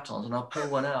batons, and I'll pull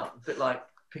one out, a bit like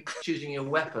choosing your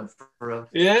weapon for a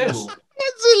duel.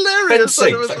 It's hilarious.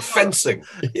 Fencing, it's like fencing.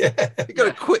 Yeah, you got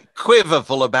a quiver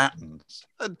full of batons.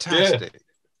 Fantastic.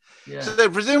 Yeah. So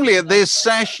presumably at this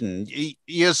session,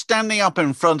 you're standing up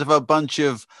in front of a bunch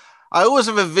of. I always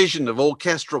have a vision of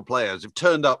orchestral players who've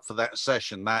turned up for that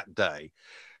session that day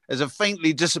as a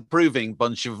faintly disapproving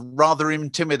bunch of rather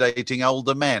intimidating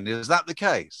older men. Is that the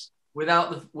case?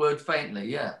 Without the word faintly,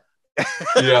 yeah.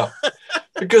 Yeah.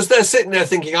 Because they're sitting there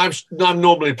thinking, I'm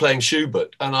normally playing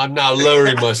Schubert, and I'm now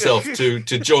lowering myself to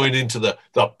join into the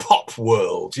pop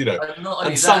world,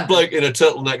 And some bloke in a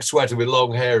turtleneck sweater with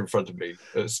long hair in front of me,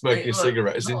 smoking a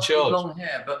cigarette, is in charge. Long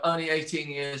hair, but only 18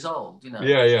 years old, Yeah.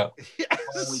 Why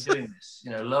are we doing this?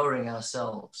 Lowering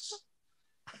ourselves.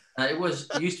 It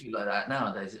used to be like that.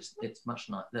 Nowadays, it's much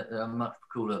nicer. There are much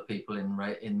cooler people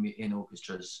in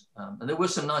orchestras, and there were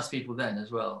some nice people then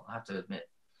as well, I have to admit.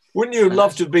 Wouldn't you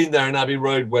love to have been there in Abbey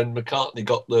Road when McCartney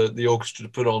got the orchestra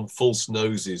to put on false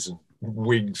noses and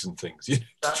wigs and things, to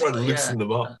try to loosen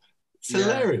them up? It's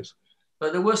hilarious.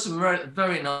 But there were some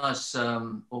very nice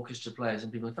orchestra players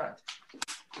and people. In fact,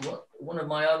 one of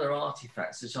my other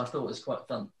artifacts, which I thought was quite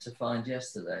fun to find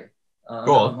yesterday.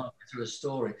 Go on. I might go through a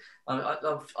story.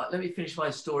 Let me finish my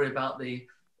story about the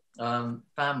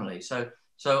family. So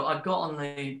I got on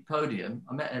the podium.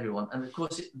 I met everyone, and of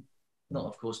course,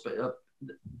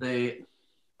 the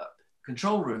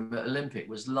control room at Olympic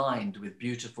was lined with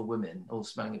beautiful women, all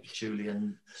smelling of patchouli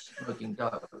and smoking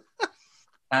dope.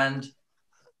 And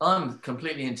I'm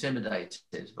completely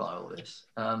intimidated by all this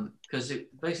because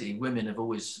basically women have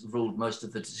always ruled most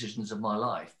of the decisions of my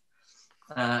life.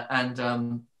 So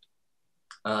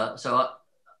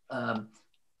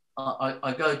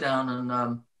I go down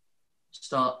and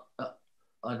start.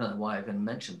 I don't know why I even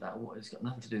mentioned that. It's got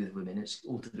nothing to do with women. It's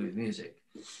all to do with music.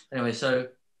 Anyway, so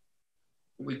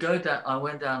we go down. I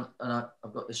went down and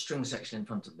I've got the string section in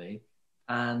front of me,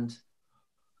 and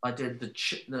I did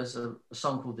there's a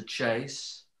song called The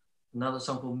Chase, another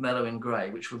song called Mellow in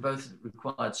Grey, which were both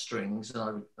required strings,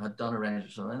 and I had done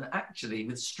arrangements for them. And actually,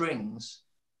 with strings,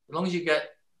 as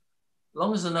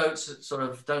long as the notes sort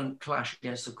of don't clash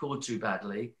against the chord too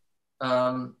badly,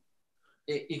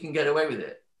 you can get away with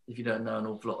it if you don't know an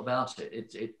awful lot about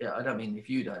it. I don't mean if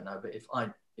you don't know, but if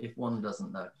one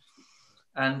doesn't know.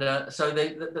 And so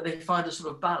they find a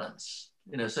sort of balance,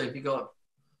 So if you've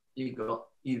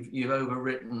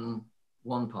overwritten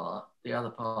one part, the other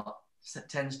part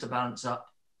tends to balance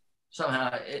up.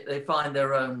 Somehow they find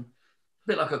their own, a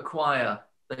bit like a choir.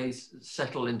 They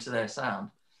settle into their sound.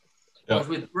 Yeah. Whereas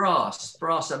with brass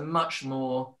are much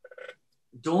more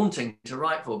daunting to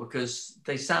write for because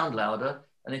they sound louder.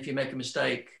 and if you make a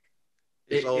mistake,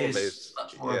 It's it is always,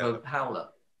 much more of a howler.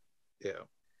 Yeah.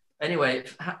 Anyway,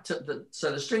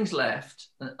 so the strings left,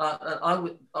 and I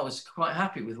was quite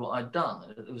happy with what I'd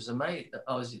done. It was amazing.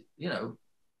 I was, you know,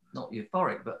 not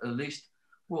euphoric, but at least,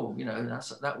 well, you know,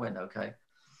 that went okay.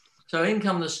 So in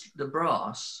come the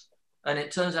brass, and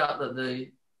it turns out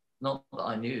that not that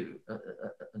I knew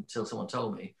until someone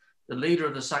told me, the leader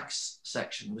of the sax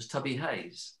section was Tubby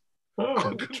Hayes.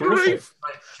 Oh, terrific.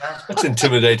 That's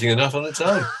intimidating enough on its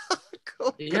own.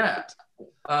 Yeah.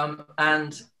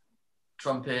 And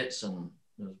trumpets, and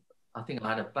I think I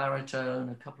had a baritone,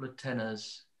 a couple of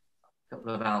tenors, a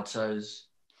couple of altos,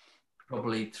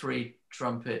 probably 3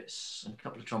 trumpets, and a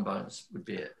couple of trombones would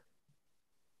be it.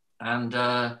 And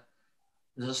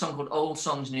there's a song called Old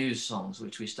Songs, New Songs,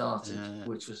 which we started,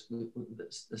 which was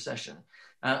the session.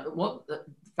 What the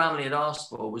family had asked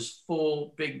for was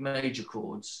 4 big major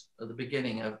chords at the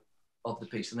beginning of the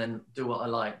piece, and then do what I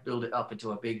like, build it up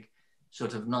into a big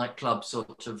sort of nightclub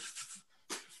sort of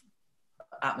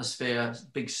atmosphere,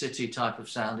 big city type of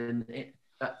sound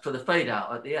for the fade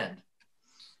out at the end.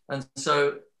 And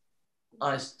so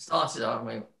I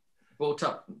brought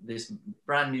up this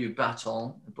brand new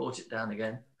baton, brought it down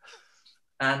again,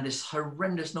 and this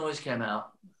horrendous noise came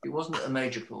out. It wasn't a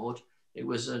major chord, it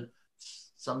was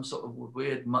some sort of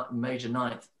weird major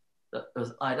ninth that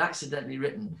I'd accidentally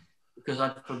written because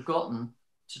I'd forgotten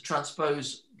to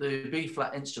transpose the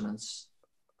B-flat instruments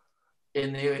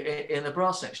in the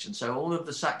brass section. So all of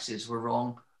the saxes were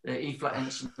wrong, the E-flat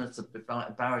instruments,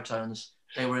 the baritones,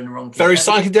 they were in the wrong key. Very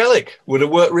psychedelic. Would have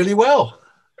worked really well.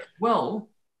 Well,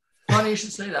 funny you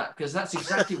should say that, because that's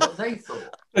exactly what they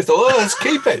thought. They thought, oh, let's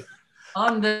keep it.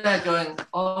 I'm there going,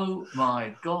 oh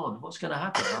my God, what's going to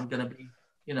happen? I'm going to be,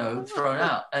 you know, thrown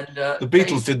out. And the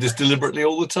Beatles did this deliberately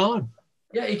all the time.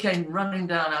 Yeah, he came running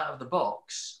down out of the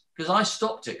box because I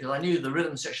stopped it because I knew the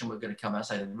rhythm section were going to come. I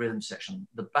say the rhythm section,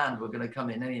 the band were going to come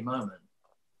in any moment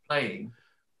playing,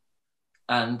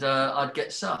 and I'd get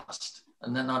sussed,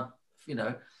 and then I'd, you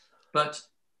know, but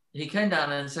he came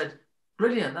down and said,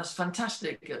 "Brilliant, that's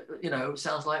fantastic. You know,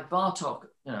 sounds like Bartok."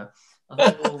 You know,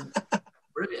 I thought, well,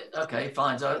 brilliant. Okay,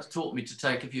 fine. So it taught me to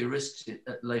take a few risks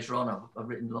later on. I've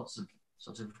written lots of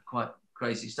sort of quite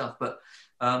crazy stuff, but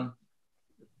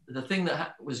the thing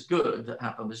that was good that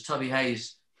happened was Tubby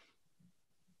Hayes,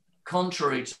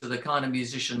 contrary to the kind of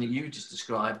musician that you just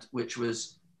described, which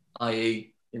was,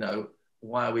 i.e., you know,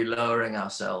 why are we lowering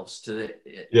ourselves to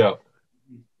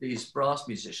these brass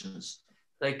musicians?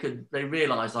 They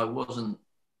realised I wasn't.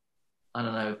 I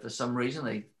don't know, for some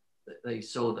reason they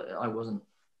saw that I wasn't.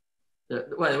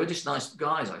 Well, they were just nice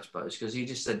guys, I suppose, because he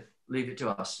just said, "Leave it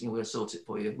to us. You know, we'll sort it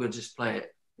for you. We'll just play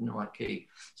it in the right key."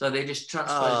 So they just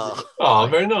transposed it. Oh,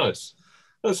 very nice.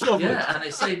 That's lovely. Yeah, and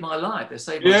they saved my life. They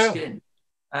saved my skin.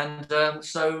 And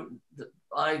so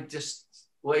I just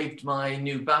waved my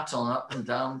new baton up and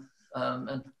down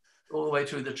and all the way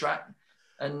through the track.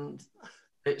 And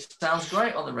it sounds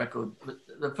great on the record.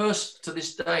 But to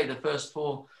this day, the first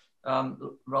 4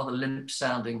 rather limp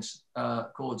sounding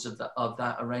chords of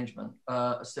that arrangement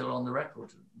are still on the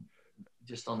record,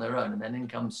 just on their own. And then in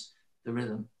comes the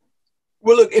rhythm.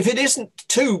 Well, look, if it isn't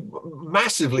too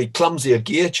massively clumsy a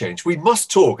gear change, we must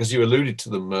talk, as you alluded to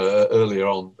them earlier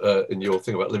on in your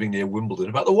thing about living near Wimbledon,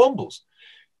 about the Wombles.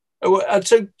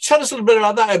 So tell us a little bit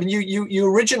about that. I mean, you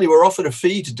originally were offered a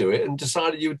fee to do it and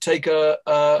decided you would take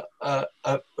a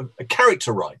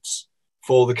character rights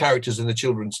for the characters in the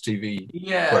children's TV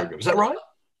program. Is that right?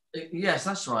 Yes,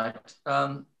 that's right.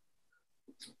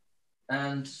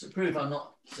 And to prove I'm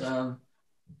not,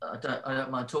 I don't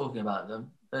mind talking about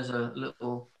them. There's a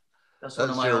little. That's one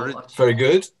of my old. Very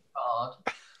good.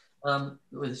 Card.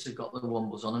 This has got the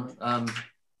Wombles on them.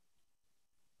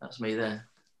 That's me there.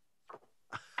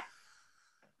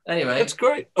 Anyway, that's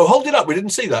great. Oh, hold it up. We didn't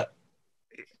see that.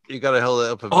 You got to hold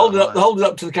it up. Hold it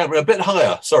up to the camera a bit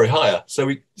higher. Sorry, higher. So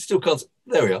we still can't.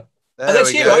 There we are.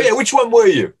 That's you. Go. Oh, yeah. Which one were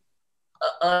you?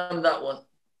 I'm that one.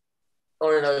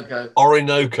 Orinoco.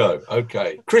 Orinoco.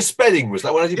 Okay. Chris Spedding was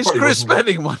that one? Is Chris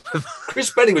Spedding one of them? Chris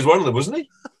Spedding was one of them, wasn't he?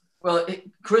 Well,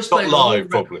 Chris played live,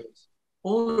 probably.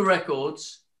 All the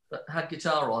records that had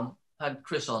guitar on had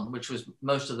Chris on, which was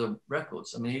most of the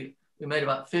records. I mean, we made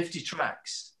about 50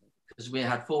 tracks because we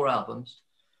had 4 albums.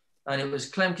 And it was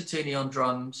Clem Catini on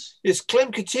drums. Yes,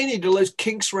 Clem Catini did all those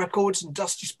Kinks records and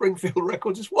Dusty Springfield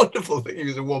records. It's wonderful that he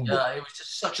was a Womble. Yeah, he was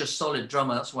just such a solid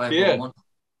drummer. That's why everyone wanted him.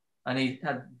 And he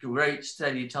had great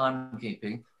steady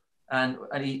timekeeping. And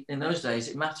he, in those days,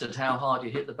 it mattered how hard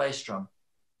you hit the bass drum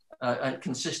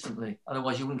consistently.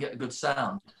 Otherwise, you wouldn't get a good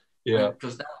sound. Yeah.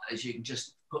 Because nowadays, you can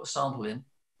just put a sample in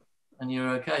and you're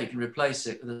okay. You can replace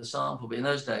it with a sample. But in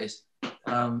those days,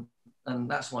 And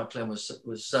that's why Clem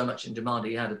was so much in demand.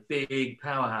 He had a big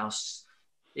powerhouse.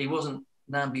 He wasn't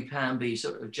namby-pamby,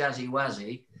 sort of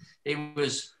jazzy-wazzy. He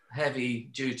was heavy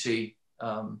duty,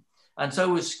 and so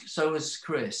was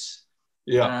Chris.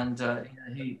 Yeah. And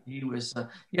he was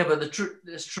yeah. But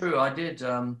it's true. I did.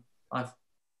 I've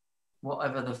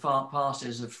whatever the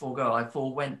passes of forego. I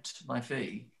forewent my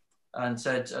fee and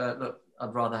said, look,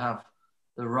 I'd rather have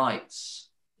the rights,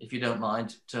 if you don't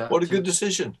mind. What a good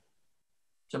decision.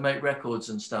 To make records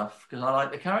and stuff, because I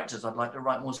like the characters. I'd like to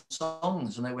write more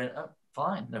songs. And they went, oh,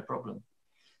 fine, no problem.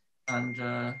 And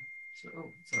so, oh,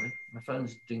 sorry, my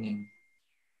phone's dinging.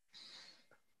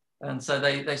 And so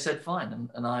they said fine,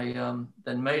 and I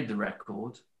then made the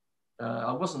record.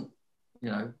 I wasn't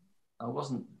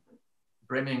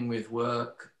brimming with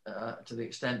work to the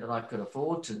extent that I could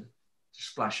afford to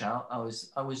splash out. I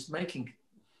was making.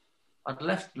 I'd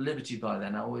left Liberty by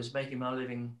then. I was making my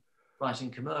living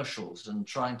writing commercials and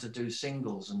trying to do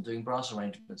singles and doing brass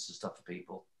arrangements and stuff for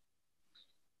people.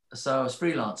 So I was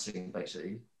freelancing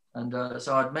basically, and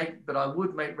so I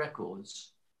would make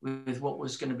records with what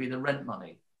was going to be the rent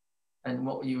money. And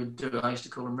what you would do, I used to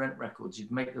call them rent records.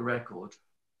 You'd make the record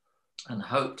and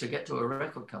hope to get to a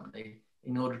record company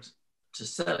in order to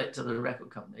sell it to the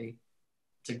record company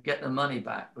to get the money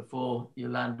back before your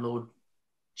landlord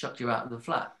chucked you out of the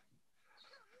flat.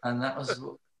 And that was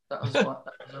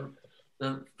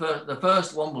the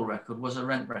first Womble record was a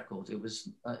rent record. It was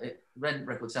rent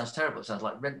record sounds terrible. It sounds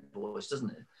like Rent Boys, doesn't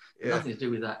it? Yeah. Nothing to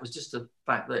do with that. It was just the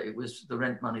fact that it was the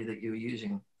rent money that you were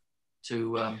using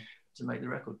to make the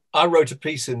record. I wrote a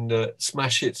piece in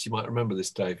Smash Hits, you might remember this,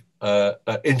 Dave,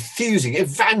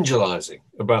 evangelizing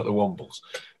about the Wombles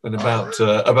and about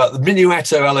the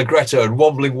minuetto, allegretto and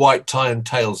wobbling white tie and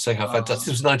tails, saying how fantastic.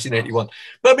 This was 1981.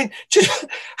 But I mean,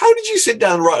 how did you sit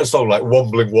down and write a song like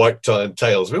Wobbling White Tie and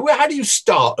Tails? I mean, how do you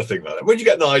start a thing like that? Where did you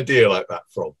get an idea like that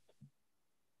from?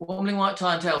 Wobbling White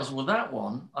Tie and Tails, well, that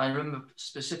one, I remember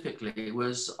specifically,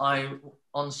 was on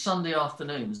Sunday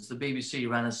afternoons, the BBC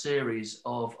ran a series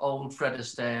of old Fred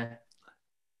Astaire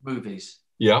movies.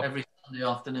 Yeah. Every Sunday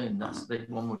afternoon, that's the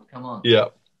one would come on. Yeah.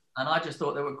 And I just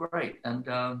thought they were great. And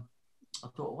I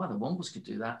thought, well, the Wombles could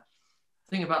do that.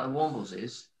 The thing about the Wombles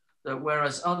is that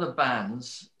whereas other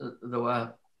bands that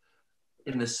were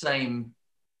in the same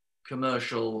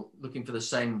commercial, looking for the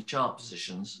same chart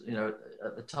positions,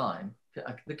 at the time,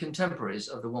 the contemporaries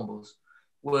of the Wombles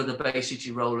were the Bay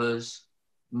City Rollers,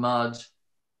 Mud,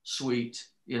 Sweet,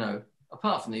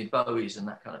 apart from the Bowies and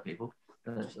that kind of people,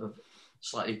 sort of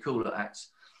slightly cooler acts.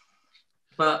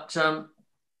 But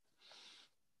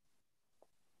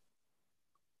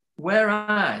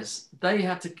whereas they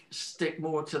had to stick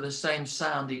more to the same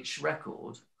sound each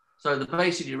record, so the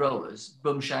Bay City Rollers,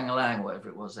 Boom Shang-a-Lang, whatever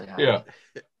it was they had. Yeah.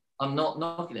 I'm not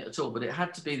knocking it at all, but it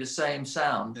had to be the same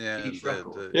sound each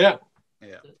record. Yeah.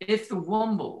 Yeah. If the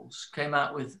Wombles came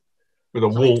out with a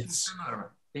waltz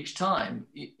each time,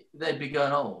 they'd be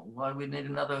going, oh, why we need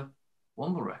another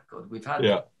Womble record? We've had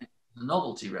a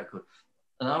novelty record.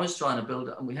 And I was trying to build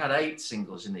it, and we had 8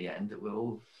 singles in the end that were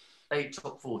all 8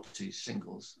 top 40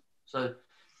 singles. So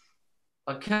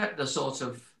I kept the sort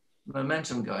of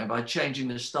momentum going by changing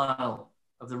the style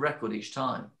of the record each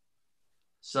time.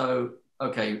 So,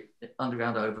 okay,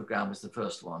 Underground, Overground was the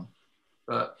first one,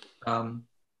 but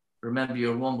Remember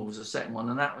Your Womble was the second one,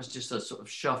 and that was just a sort of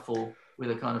shuffle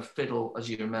with a kind of fiddle, as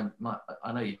you remember.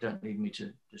 I know you don't need me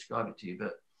to describe it to you,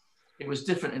 but it was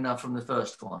different enough from the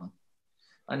first one.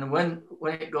 And when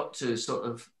it got to sort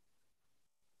of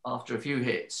after a few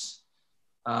hits,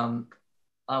 I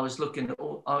was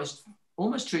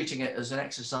almost treating it as an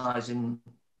exercise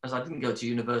as I didn't go to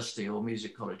university or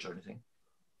music college or anything,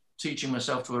 teaching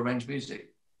myself to arrange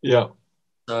music. Yeah.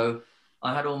 So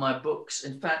I had all my books.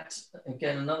 In fact,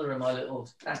 again, another of my little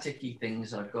attic-y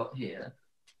things I've got here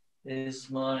is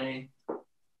my,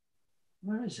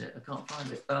 where is it? I can't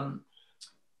find it.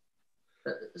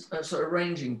 A sort of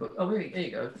arranging book. Oh, here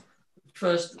you go.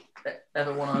 First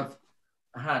ever one I've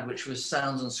had, which was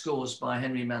Sounds and Scores by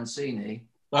Henry Mancini.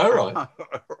 All right.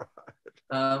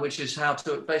 Which is how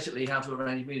to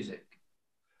arrange music.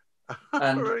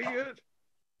 And, very good.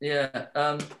 Yeah.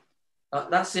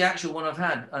 That's the actual one I've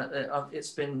had.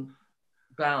 It's been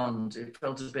bound. It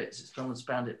fell to bits. Someone's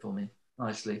bound it for me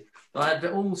nicely. I had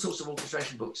all sorts of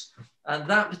orchestration books. And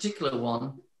that particular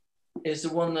one is the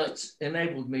one that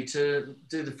enabled me to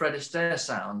do the Fred Astaire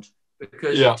sound,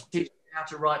 because it teaches me how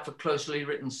to write for closely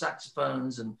written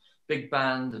saxophones and big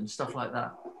band and stuff like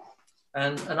that.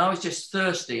 And I was just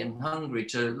thirsty and hungry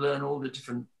to learn all the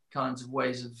different kinds of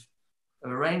ways of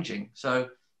arranging. So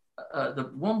the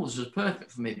Wombles was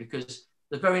perfect for me, because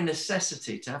the very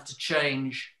necessity to have to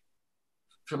change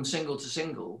from single to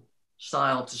single,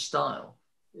 style to style.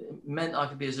 It meant I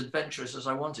could be as adventurous as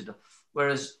I wanted.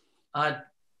 Whereas I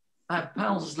had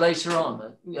pals later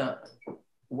on,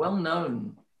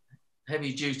 well-known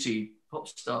heavy-duty pop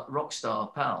star, rock star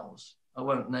pals, I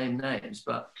won't name names,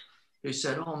 but who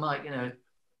said, oh, Mike, I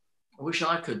wish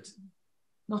I could,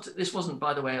 this wasn't,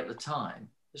 by the way, at the time,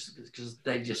 because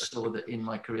they just saw that in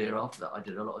my career after that, I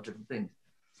did a lot of different things.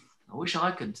 I wish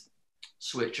I could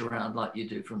switch around like you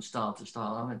do from style to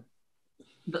style. I mean,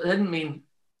 that didn't mean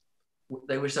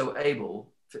they were so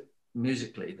able,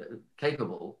 musically,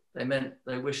 capable. They meant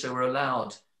they wish they were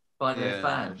allowed by their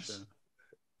fans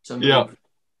to move. Yeah.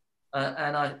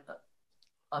 And I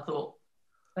thought,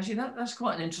 actually, that's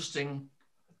quite an interesting.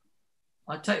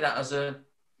 I take that as the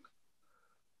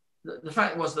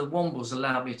fact was the Wombles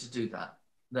allowed me to do that.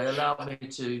 They allowed me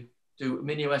to do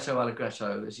minuetto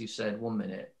allegretto, as you said, 1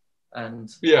 minute, and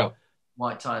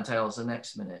white tie and tails the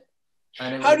next minute.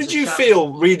 And how did you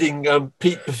feel reading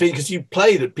Pete Perfidi? Because you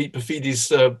played at Pete Perfidi's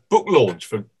book launch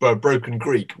for Broken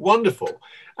Greek. Wonderful.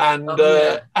 And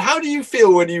how do you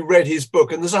feel when you read his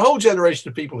book? And there's a whole generation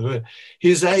of people who are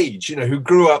his age, who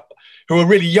grew up, who are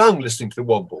really young listening to the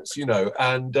Wombles,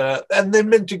 and they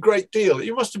meant a great deal.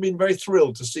 You must have been very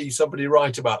thrilled to see somebody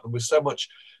write about them with so much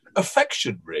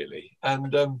affection, really,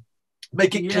 and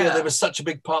make it clear they were such a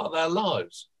big part of their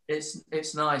lives.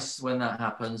 It's nice when that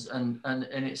happens, and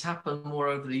it's happened more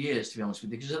over the years, to be honest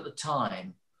with you, because at the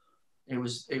time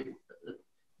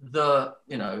the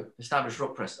established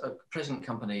rock present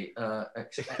company. Don't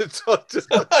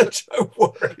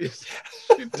worry,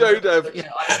 you don't have.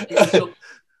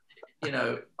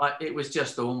 It was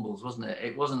just the Wombles, wasn't it?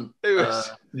 It wasn't. It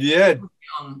was,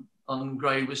 on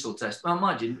Grey Whistle Test. Well,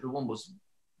 mind you, the Wombles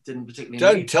didn't particularly.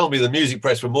 Don't tell me the music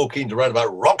press were more keen to write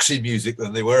about Roxy music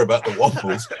than they were about the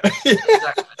Wombles.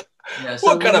 Exactly. Yeah, so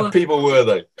what kind of people were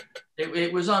they?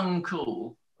 It was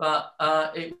uncool, but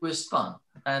it was fun,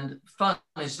 and fun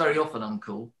is very often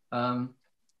uncool. I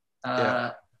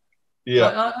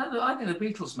think the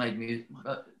Beatles made me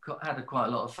had quite a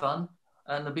lot of fun,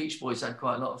 and the Beach Boys had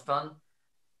quite a lot of fun.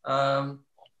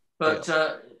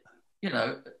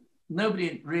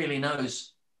 Nobody really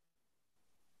knows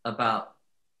about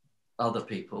other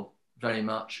people very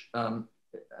much.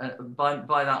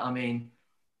 By that I mean,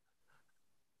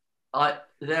 I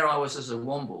was as a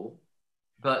Womble,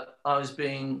 but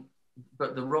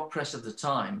the rock press of the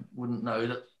time wouldn't know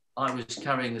that I was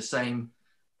carrying the same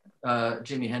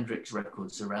Jimi Hendrix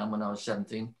records around when I was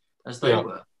 17 as they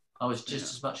were. I was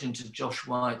just as much into Josh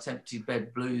White's Empty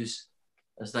Bed Blues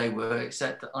as they were,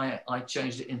 except that I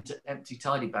changed it into Empty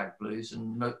Tidy Bag Blues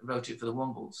and wrote it for the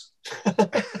Wombles.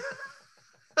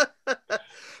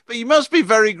 But you must be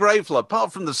very grateful,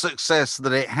 apart from the success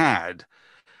that it had,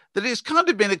 that it's kind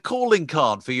of been a calling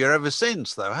card for you ever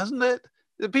since, though, hasn't it?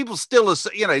 The people still,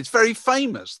 it's very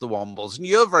famous, the Wombles, and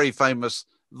you're very famous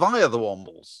via the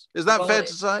Wombles. Is that fair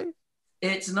to say?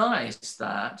 It's nice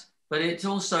that, but it's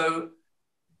also,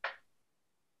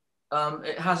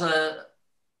 it has a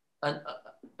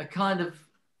kind of,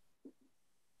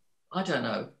 I don't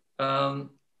know,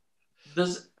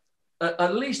 there's,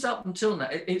 at least up until now,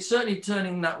 it's certainly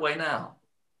turning that way now.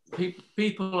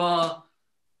 People are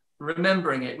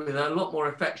remembering it with a lot more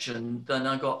affection than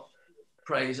I got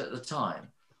praise at the time,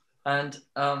 and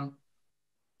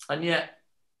yet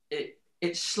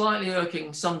it's slightly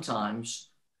irking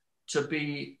sometimes to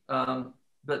be,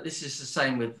 but this is the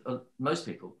same with most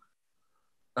people,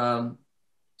 to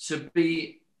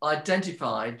be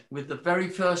identified with the very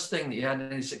first thing that you had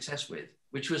any success with,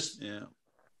 which was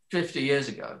 50 years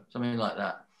ago, something like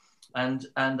that. And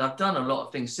I've done a lot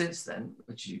of things since then,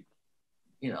 which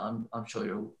I'm sure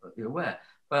you're aware.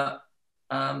 But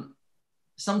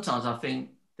sometimes I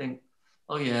think,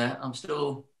 oh yeah, I'm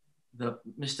still the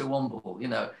Mr. Womble,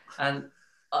 and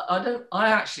I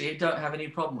actually don't have any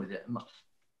problem with it.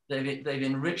 They've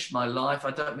enriched my life.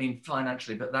 I don't mean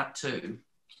financially, but that too.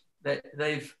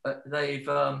 They've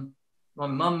my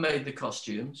mum made the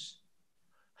costumes,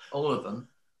 all of them.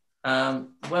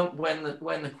 When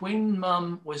the Queen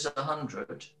Mum was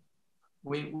 100,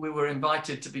 we were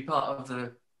invited to be part of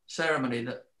the ceremony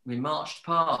that we marched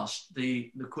past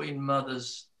the Queen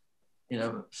Mother's,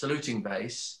 saluting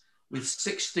base with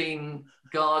 16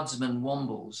 guardsmen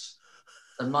Wombles.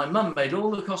 And my mum made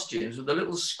all the costumes with a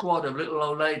little squad of little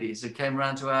old ladies that came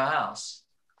around to our house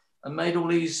and made all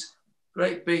these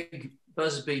great big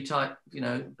Busby type,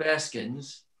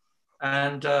 bearskins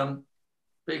and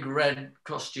big red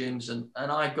costumes. And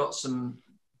I got some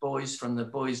boys from the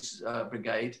boys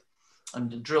brigade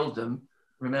and drilled them,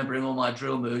 remembering all my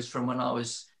drill moves from when I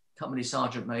was Company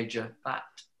Sergeant Major Batt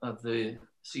of the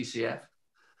CCF.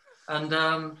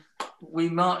 And we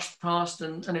marched past,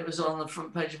 and it was on the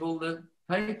front page of all the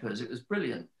papers. It was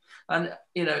brilliant. And,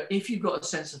 you know, if you've got a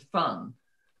sense of fun,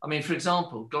 I mean, for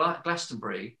example,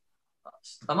 Glastonbury,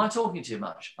 am I talking too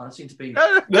much? I seem to be...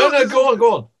 No,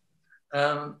 go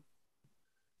on.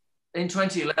 In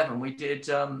 2011, we did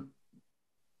a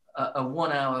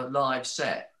 1 hour live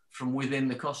set from within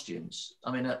the costumes.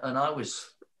 I mean, and I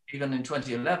was, even in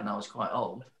 2011, I was quite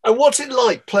old. And what's it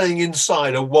like playing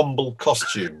inside a Womble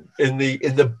costume in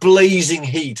the blazing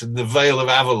heat and the Vale of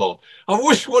Avalon? I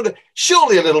always wonder,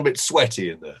 surely a little bit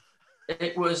sweaty in there.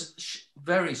 It was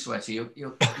very sweaty.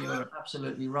 You're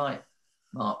absolutely right,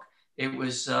 Mark. It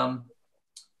was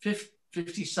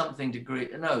 50-something degrees.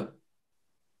 No,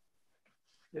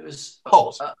 it was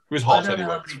hot. It was hot I don't know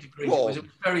anyway. how many degrees it was. It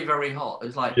was very, very hot. It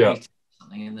was like 80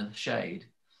 something in the shade.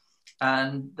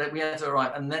 And that we had to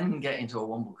arrive and then get into a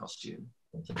Womble costume.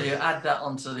 So you add that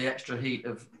onto the extra heat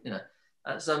of, you know.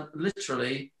 So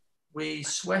literally, we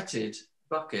sweated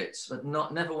buckets, but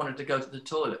never wanted to go to the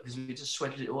toilet because we just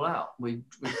sweated it all out. We'd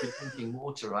be drinking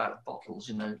water out of bottles,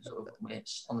 you know, sort of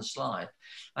on the slide.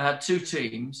 I had 2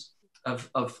 teams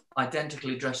of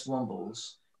identically dressed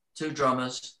Wombles, 2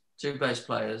 drummers, 2 bass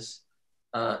players,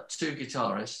 2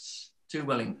 guitarists, 2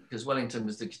 because Wellington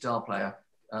was the guitar player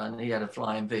and he had a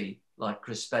flying V like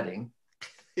Chris Spedding.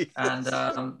 Yes. And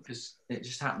because it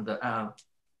just happened that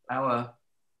the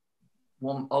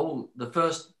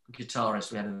first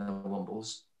guitarist we had in the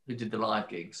Wombles, who did the live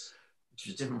gigs, which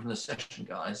was different from the session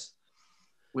guys,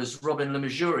 was Robin Le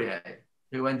Mesurier,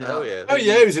 who ended up...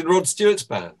 he was in Rod Stewart's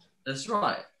band. That's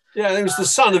right. Yeah, he was the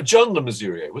son of John Le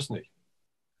Mesurier, wasn't he?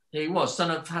 He was,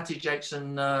 son of Hattie Jakes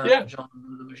and John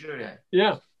Le Mesurier.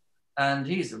 Yeah. And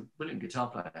he's a brilliant guitar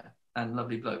player and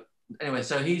lovely bloke. Anyway,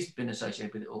 so he's been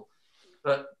associated with it all.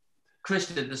 But Chris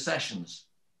did the sessions.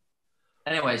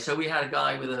 Anyway, so we had a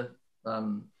guy with a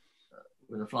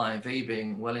flying V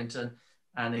being Wellington,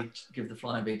 and he'd give the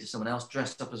flying V to someone else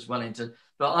dressed up as Wellington.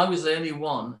 But I was the only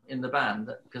one in the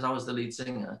band, because I was the lead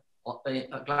singer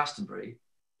at Glastonbury,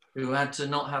 who had to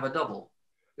not have a double,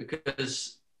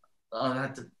 because I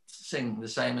had to sing the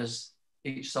same as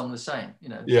each song the same, you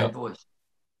know, same voice.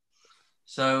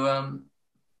 So,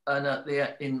 and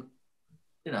in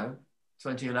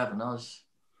 2011, I was,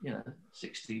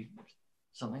 60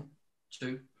 something,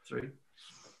 2, 3.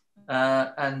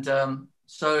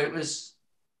 So it was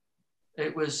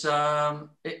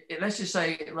let's just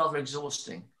say rather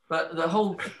exhausting. But the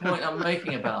whole point I'm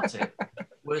making about it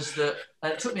was that,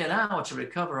 and it took me an hour to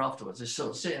recover afterwards. I was sort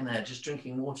of sitting there just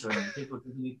drinking water, and people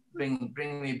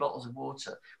bringing me bottles of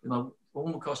water with my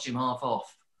Womble costume half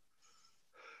off.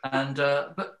 And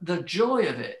but the joy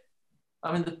of it,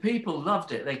 I mean, the people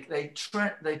loved it. They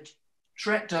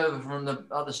trekked over from the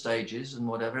other stages and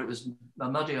whatever. It was a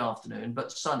muddy afternoon,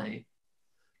 but sunny.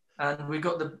 And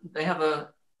they have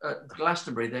at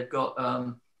Glastonbury, they've got,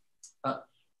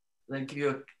 they give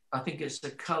you, I think it's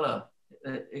the colour,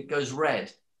 it goes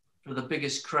red for the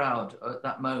biggest crowd at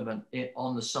that moment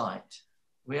on the site.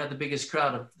 We had the biggest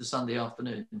crowd of the Sunday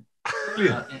afternoon.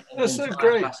 That's so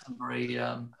great. Glastonbury,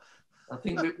 I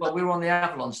think we were on the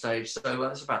Avalon stage, so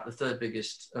that's about the 3rd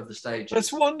biggest of the stages.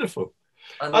 That's wonderful.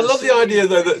 And I love the idea,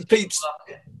 though, that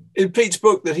in Pete's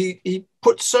book, that he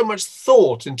put so much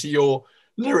thought into your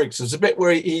lyrics. There's a bit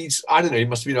where he's, I don't know, he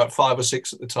must have been about 5 or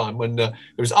 6 at the time, when it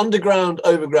was underground,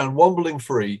 overground, wombling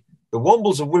free, the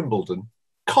Wombles of Wimbledon,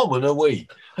 common are we.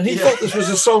 And he thought this was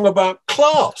a song about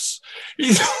class.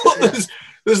 He thought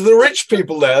there's the rich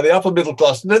people there, the upper middle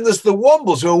class, and then there's the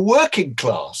Wombles who are working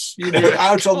class,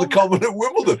 out on the common at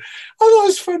Wimbledon. I thought it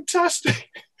was fantastic.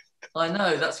 I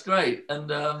know, that's great. And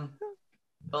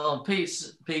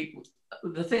Pete,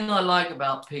 the thing I like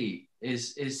about Pete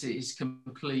is his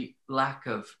complete lack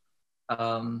of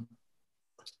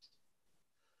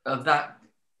that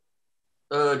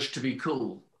urge to be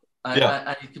cool,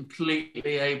 and he's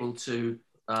completely able to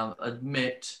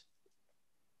admit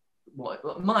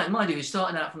mind you, he's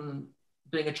starting out from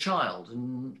being a child,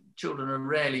 and children are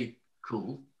rarely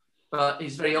cool, but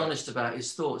he's very honest about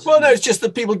his thoughts. Well, no, it's just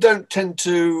that people don't tend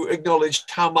to acknowledge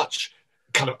how much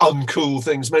kind of uncool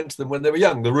things meant to them when they were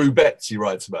young. The Rubettes he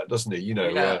writes about, doesn't he?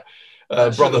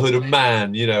 Brotherhood of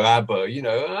Man, ABBA, and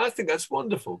I think that's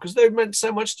wonderful because they meant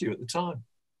so much to you at the time.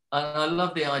 And I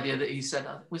love the idea that he said,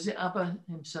 was it ABBA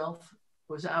himself?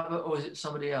 Was it ABBA or was it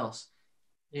somebody else?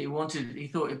 He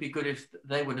thought it'd be good if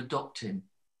they would adopt him.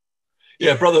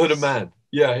 Yeah, Brotherhood of Man.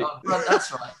 Yeah, that's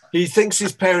right. He thinks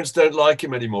his parents don't like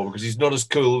him anymore because he's not as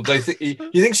cool. They think he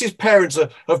thinks his parents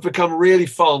have become really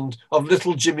fond of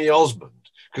little Jimmy Osmond,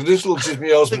 because little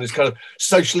Jimmy Osmond is kind of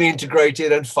socially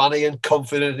integrated and funny and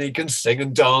confident, and he can sing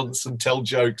and dance and tell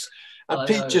jokes. And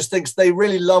Pete just thinks they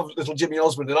really love little Jimmy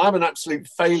Osmond, and I'm an absolute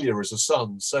failure as a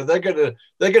son. So they're gonna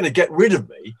get rid of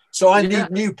me. So I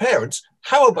need new parents.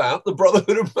 How about the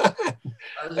Brotherhood of Man?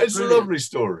 It's brilliant. A lovely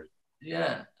story.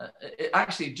 Yeah,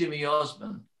 actually, Jimmy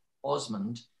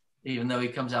Osmond, even though he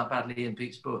comes out badly in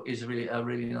Pete's book, is a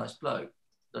really nice bloke.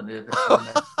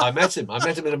 I met him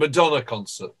at a Madonna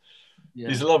concert. Yeah.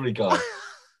 He's a lovely guy.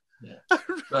 Yeah.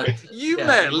 But, you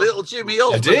met little Jimmy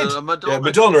Osmond at a Madonna. Yeah,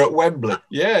 Madonna at Wembley.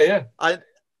 Yeah.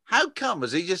 How come?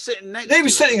 Was he just sitting next? He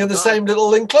was sitting in the same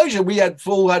little enclosure. We had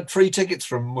free tickets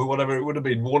from whatever it would have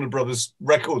been, Warner Brothers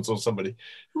Records or somebody.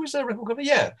 Who was their record company?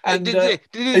 Yeah. And did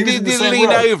he lean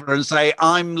over and say,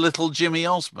 "I'm little Jimmy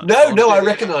Osmond"? No, I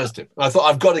recognised him. I thought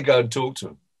I've got to go and talk to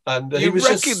him. And he was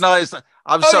recognised.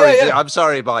 I'm sorry. Yeah. I'm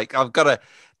sorry, Mike. I've got to.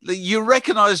 You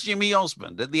recognise Jimmy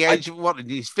Osmond at the age of what, in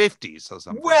his 50s or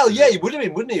something? Well, yeah, he would have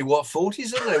been, wouldn't he? What,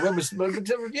 40s? I don't know. It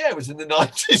was in the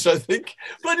 90s, I think.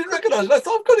 But I didn't recognise him. I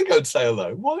thought, I've got to go and say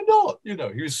hello. Why not? You know,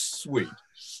 he was sweet.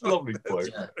 Lovely bloke.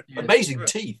 Yeah. Amazing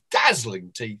teeth. Dazzling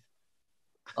teeth.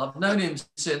 I've known him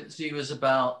since he was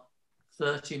about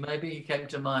 30, maybe. He came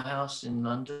to my house in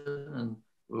London and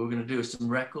we were going to do some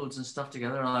records and stuff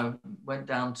together. And I went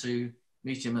down to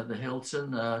meet him at the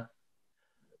Hilton.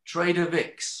 Trader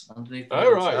Vic's underneath.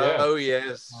 Oh right, yeah. Oh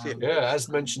yes, yeah. As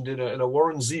mentioned in a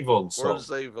Warren Zevon song. Warren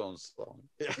Zevon song.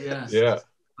 Yeah.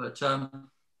 But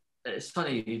it's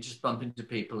funny. You just bump into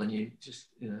people and you just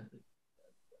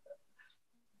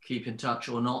keep in touch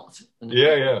or not. And,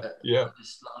 yeah.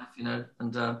 This life,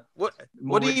 And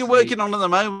what are you working on at the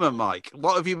moment, Mike?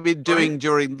 What have you been doing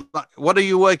What are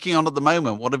you working on at the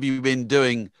moment? What have you been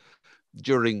doing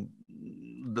during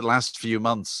the last few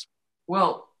months?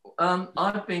 Well.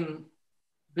 I've been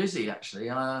busy, actually.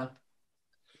 I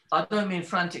don't mean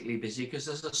frantically busy, because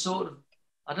there's a sort of,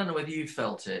 I don't know whether you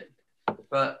felt it,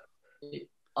 but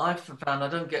I've found I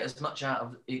don't get as much out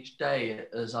of each day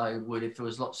as I would if there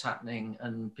was lots happening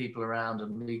and people around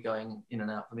and me going in and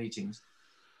out for meetings.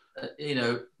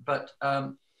 But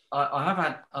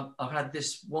I've had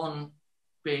this one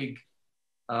big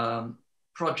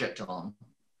project on,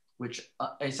 which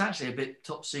it's actually a bit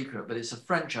top secret, but it's a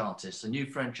French artist, a new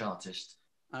French artist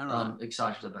I'm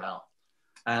excited about.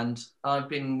 And I've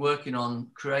been working on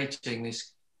creating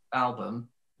this album.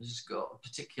 It's got a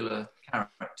particular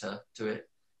character to it.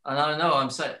 And I know I'm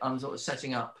sort of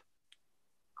setting up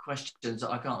questions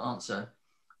that I can't answer.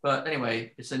 But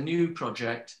anyway, it's a new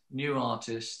project, new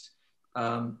artist.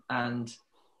 And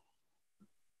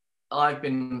I've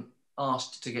been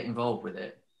asked to get involved with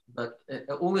it. But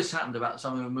all this happened about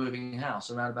someone moving house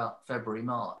around about February,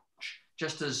 March,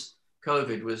 just as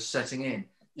COVID was setting in.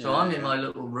 So I'm in my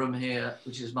little room here,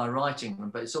 which is my writing room,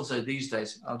 but it's also these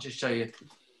days, I'll just show you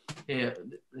here.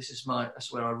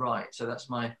 That's where I write. So that's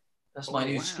my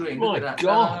new screen. My Look at that.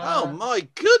 God. Oh my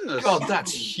goodness. God,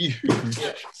 that's huge.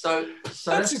 Yeah. So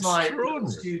that's my little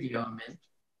studio I'm in.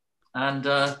 And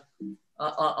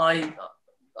I've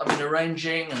been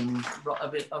arranging and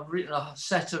I've written a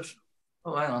set of,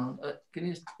 oh, hang on. Can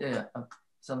you? Yeah,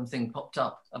 something popped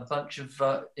up. A bunch of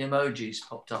emojis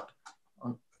popped up.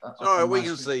 Sorry, we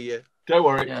can see you. Don't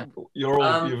worry. Yeah.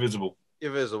 You're visible.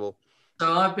 You're visible.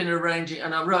 So I've been arranging,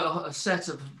 and I wrote a set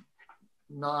of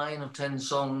 9 or 10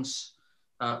 songs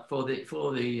for the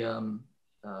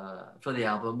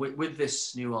album with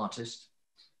this new artist.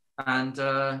 And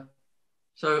so,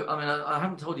 I mean, I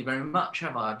haven't told you very much,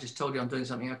 have I? I've just told you I'm doing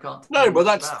something I can't. No, but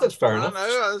that's fair enough.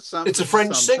 It's a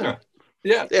French singer.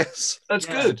 Yeah. Yes. That's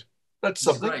good. That's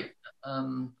something. Great.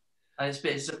 And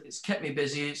it's kept me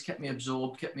busy. It's kept me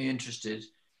absorbed. Kept me interested.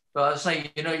 But I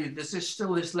say, there's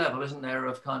still this level, isn't there,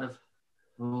 of kind of,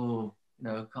 you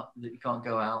can't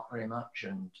go out very much,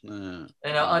 and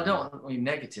I don't want to be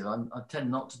negative. I tend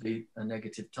not to be a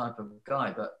negative type of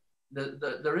guy, but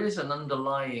there is an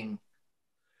underlying.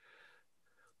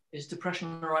 Is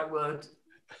depression the right word?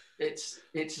 It's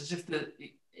as if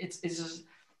it's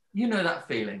that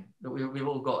feeling that we've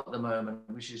all got at the moment,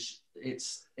 which is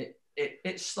it's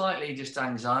slightly just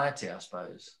anxiety, I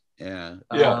suppose. Yeah.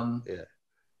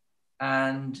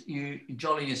 And you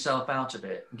jolly yourself out of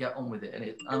it and get on with it.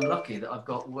 And I'm lucky that I've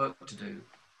got work to do.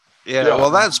 Yeah,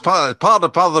 well, that's part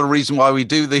of the reason why we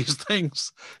do these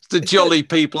things, is to jolly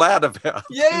people out of it.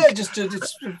 Yeah, just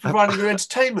providing your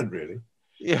entertainment, really.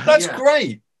 Yeah, that's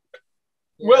great.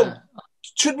 Yeah. Well,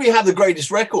 should we have the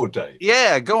greatest record, Dave?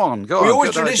 Yeah, go on. We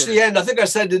always traditionally end. I think I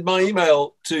said in my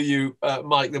email to you,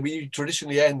 Mike, that we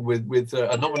traditionally end with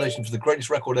a nomination for the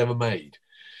greatest record ever made.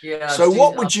 Yeah. So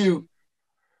what would you?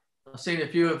 I've seen a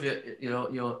few of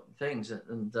your things,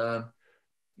 and I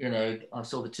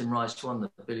saw the Tim Rice one, the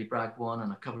Billy Bragg one,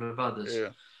 and a couple of others.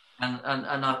 Yeah. And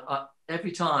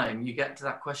every time you get to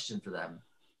that question for them,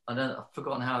 I've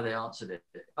forgotten how they answered it.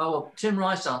 Oh, well, Tim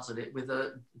Rice answered it with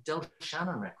a Del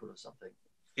Shannon record or something.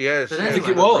 Yes, anyway, I think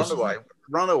it was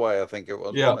Runaway. I think it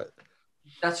was. Yeah, wasn't it?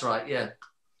 That's right. Yeah,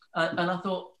 and I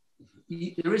thought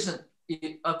there isn't.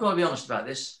 I've got to be honest about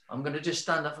this. I'm going to just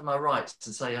stand up for my rights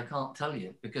and say I can't tell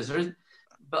you because there isn't.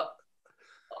 But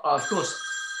of course.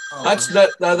 Oh,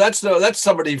 that's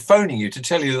somebody phoning you to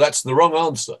tell you that's the wrong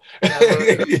answer.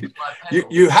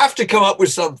 You have to come up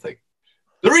with something.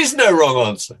 There is no wrong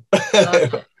answer.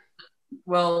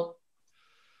 Well,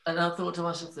 and I thought to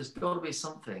myself, there's got to be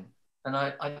something. And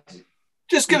I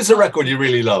just give us a record you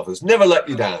really love. Has never let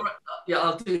you down. Yeah,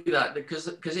 I'll do that because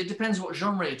it depends what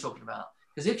genre you're talking about.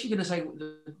 Because if you're going to say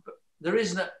the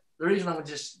reason I'm going to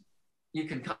just, you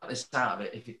can cut this out of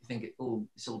it if you think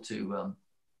it's all too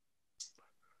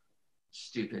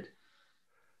stupid.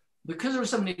 Because there are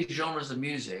so many genres of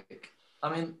music,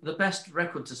 I mean, the best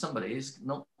record to somebody is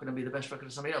not going to be the best record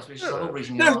to somebody else, which is the whole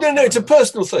reason. No, it's a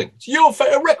personal thing. It's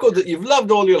a record that you've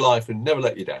loved all your life and never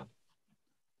let you down.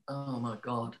 Oh my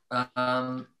God.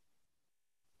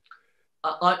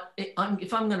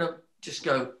 If I'm going to just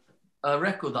go, a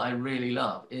record that I really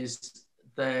love is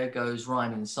There Goes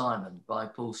Rhymin' Simon by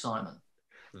Paul Simon.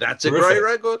 That's a great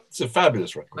record. It's a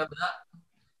fabulous record. Remember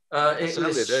that? It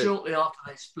was shortly after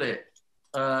they split.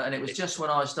 And it was just when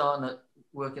I was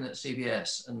working at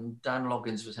CBS and Dan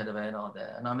Loggins was head of A&R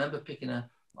there. And I remember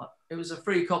it was a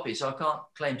free copy, so I can't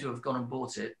claim to have gone and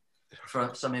bought it for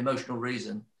some emotional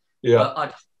reason. Yeah. But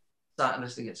I sat and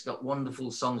listened. It's got wonderful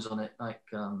songs on it, like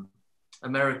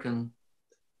American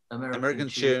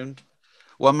Tune.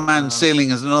 One man's ceiling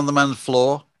is another man's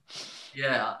floor.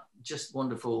 Yeah, just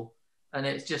wonderful. And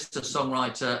it's just a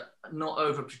songwriter, not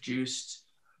overproduced.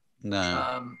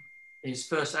 No. His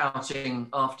first outing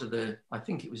I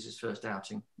think it was his first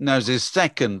outing. No, it's his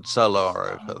second solo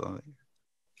record, I think.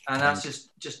 And that's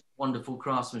just wonderful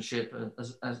craftsmanship and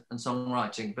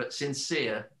songwriting, but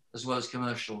sincere as well as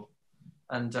commercial.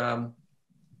 And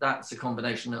that's a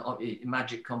combination a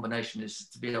magic combination is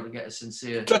to be able to get a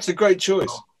sincere. That's a great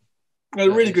choice. A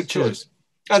really good choice.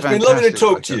 It's been lovely to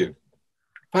talk to you.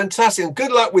 Fantastic. And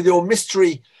good luck with your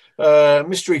mystery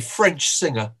French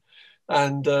singer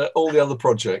and all the other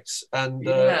projects. And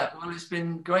well, it's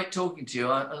been great talking to you.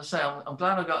 As I say, I'm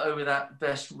glad I got over that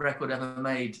best record ever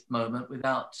made moment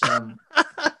without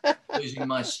losing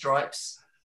my stripes.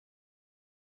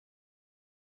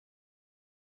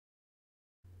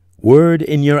 Word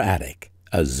in Your Attic,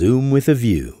 a Zoom with a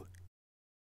View.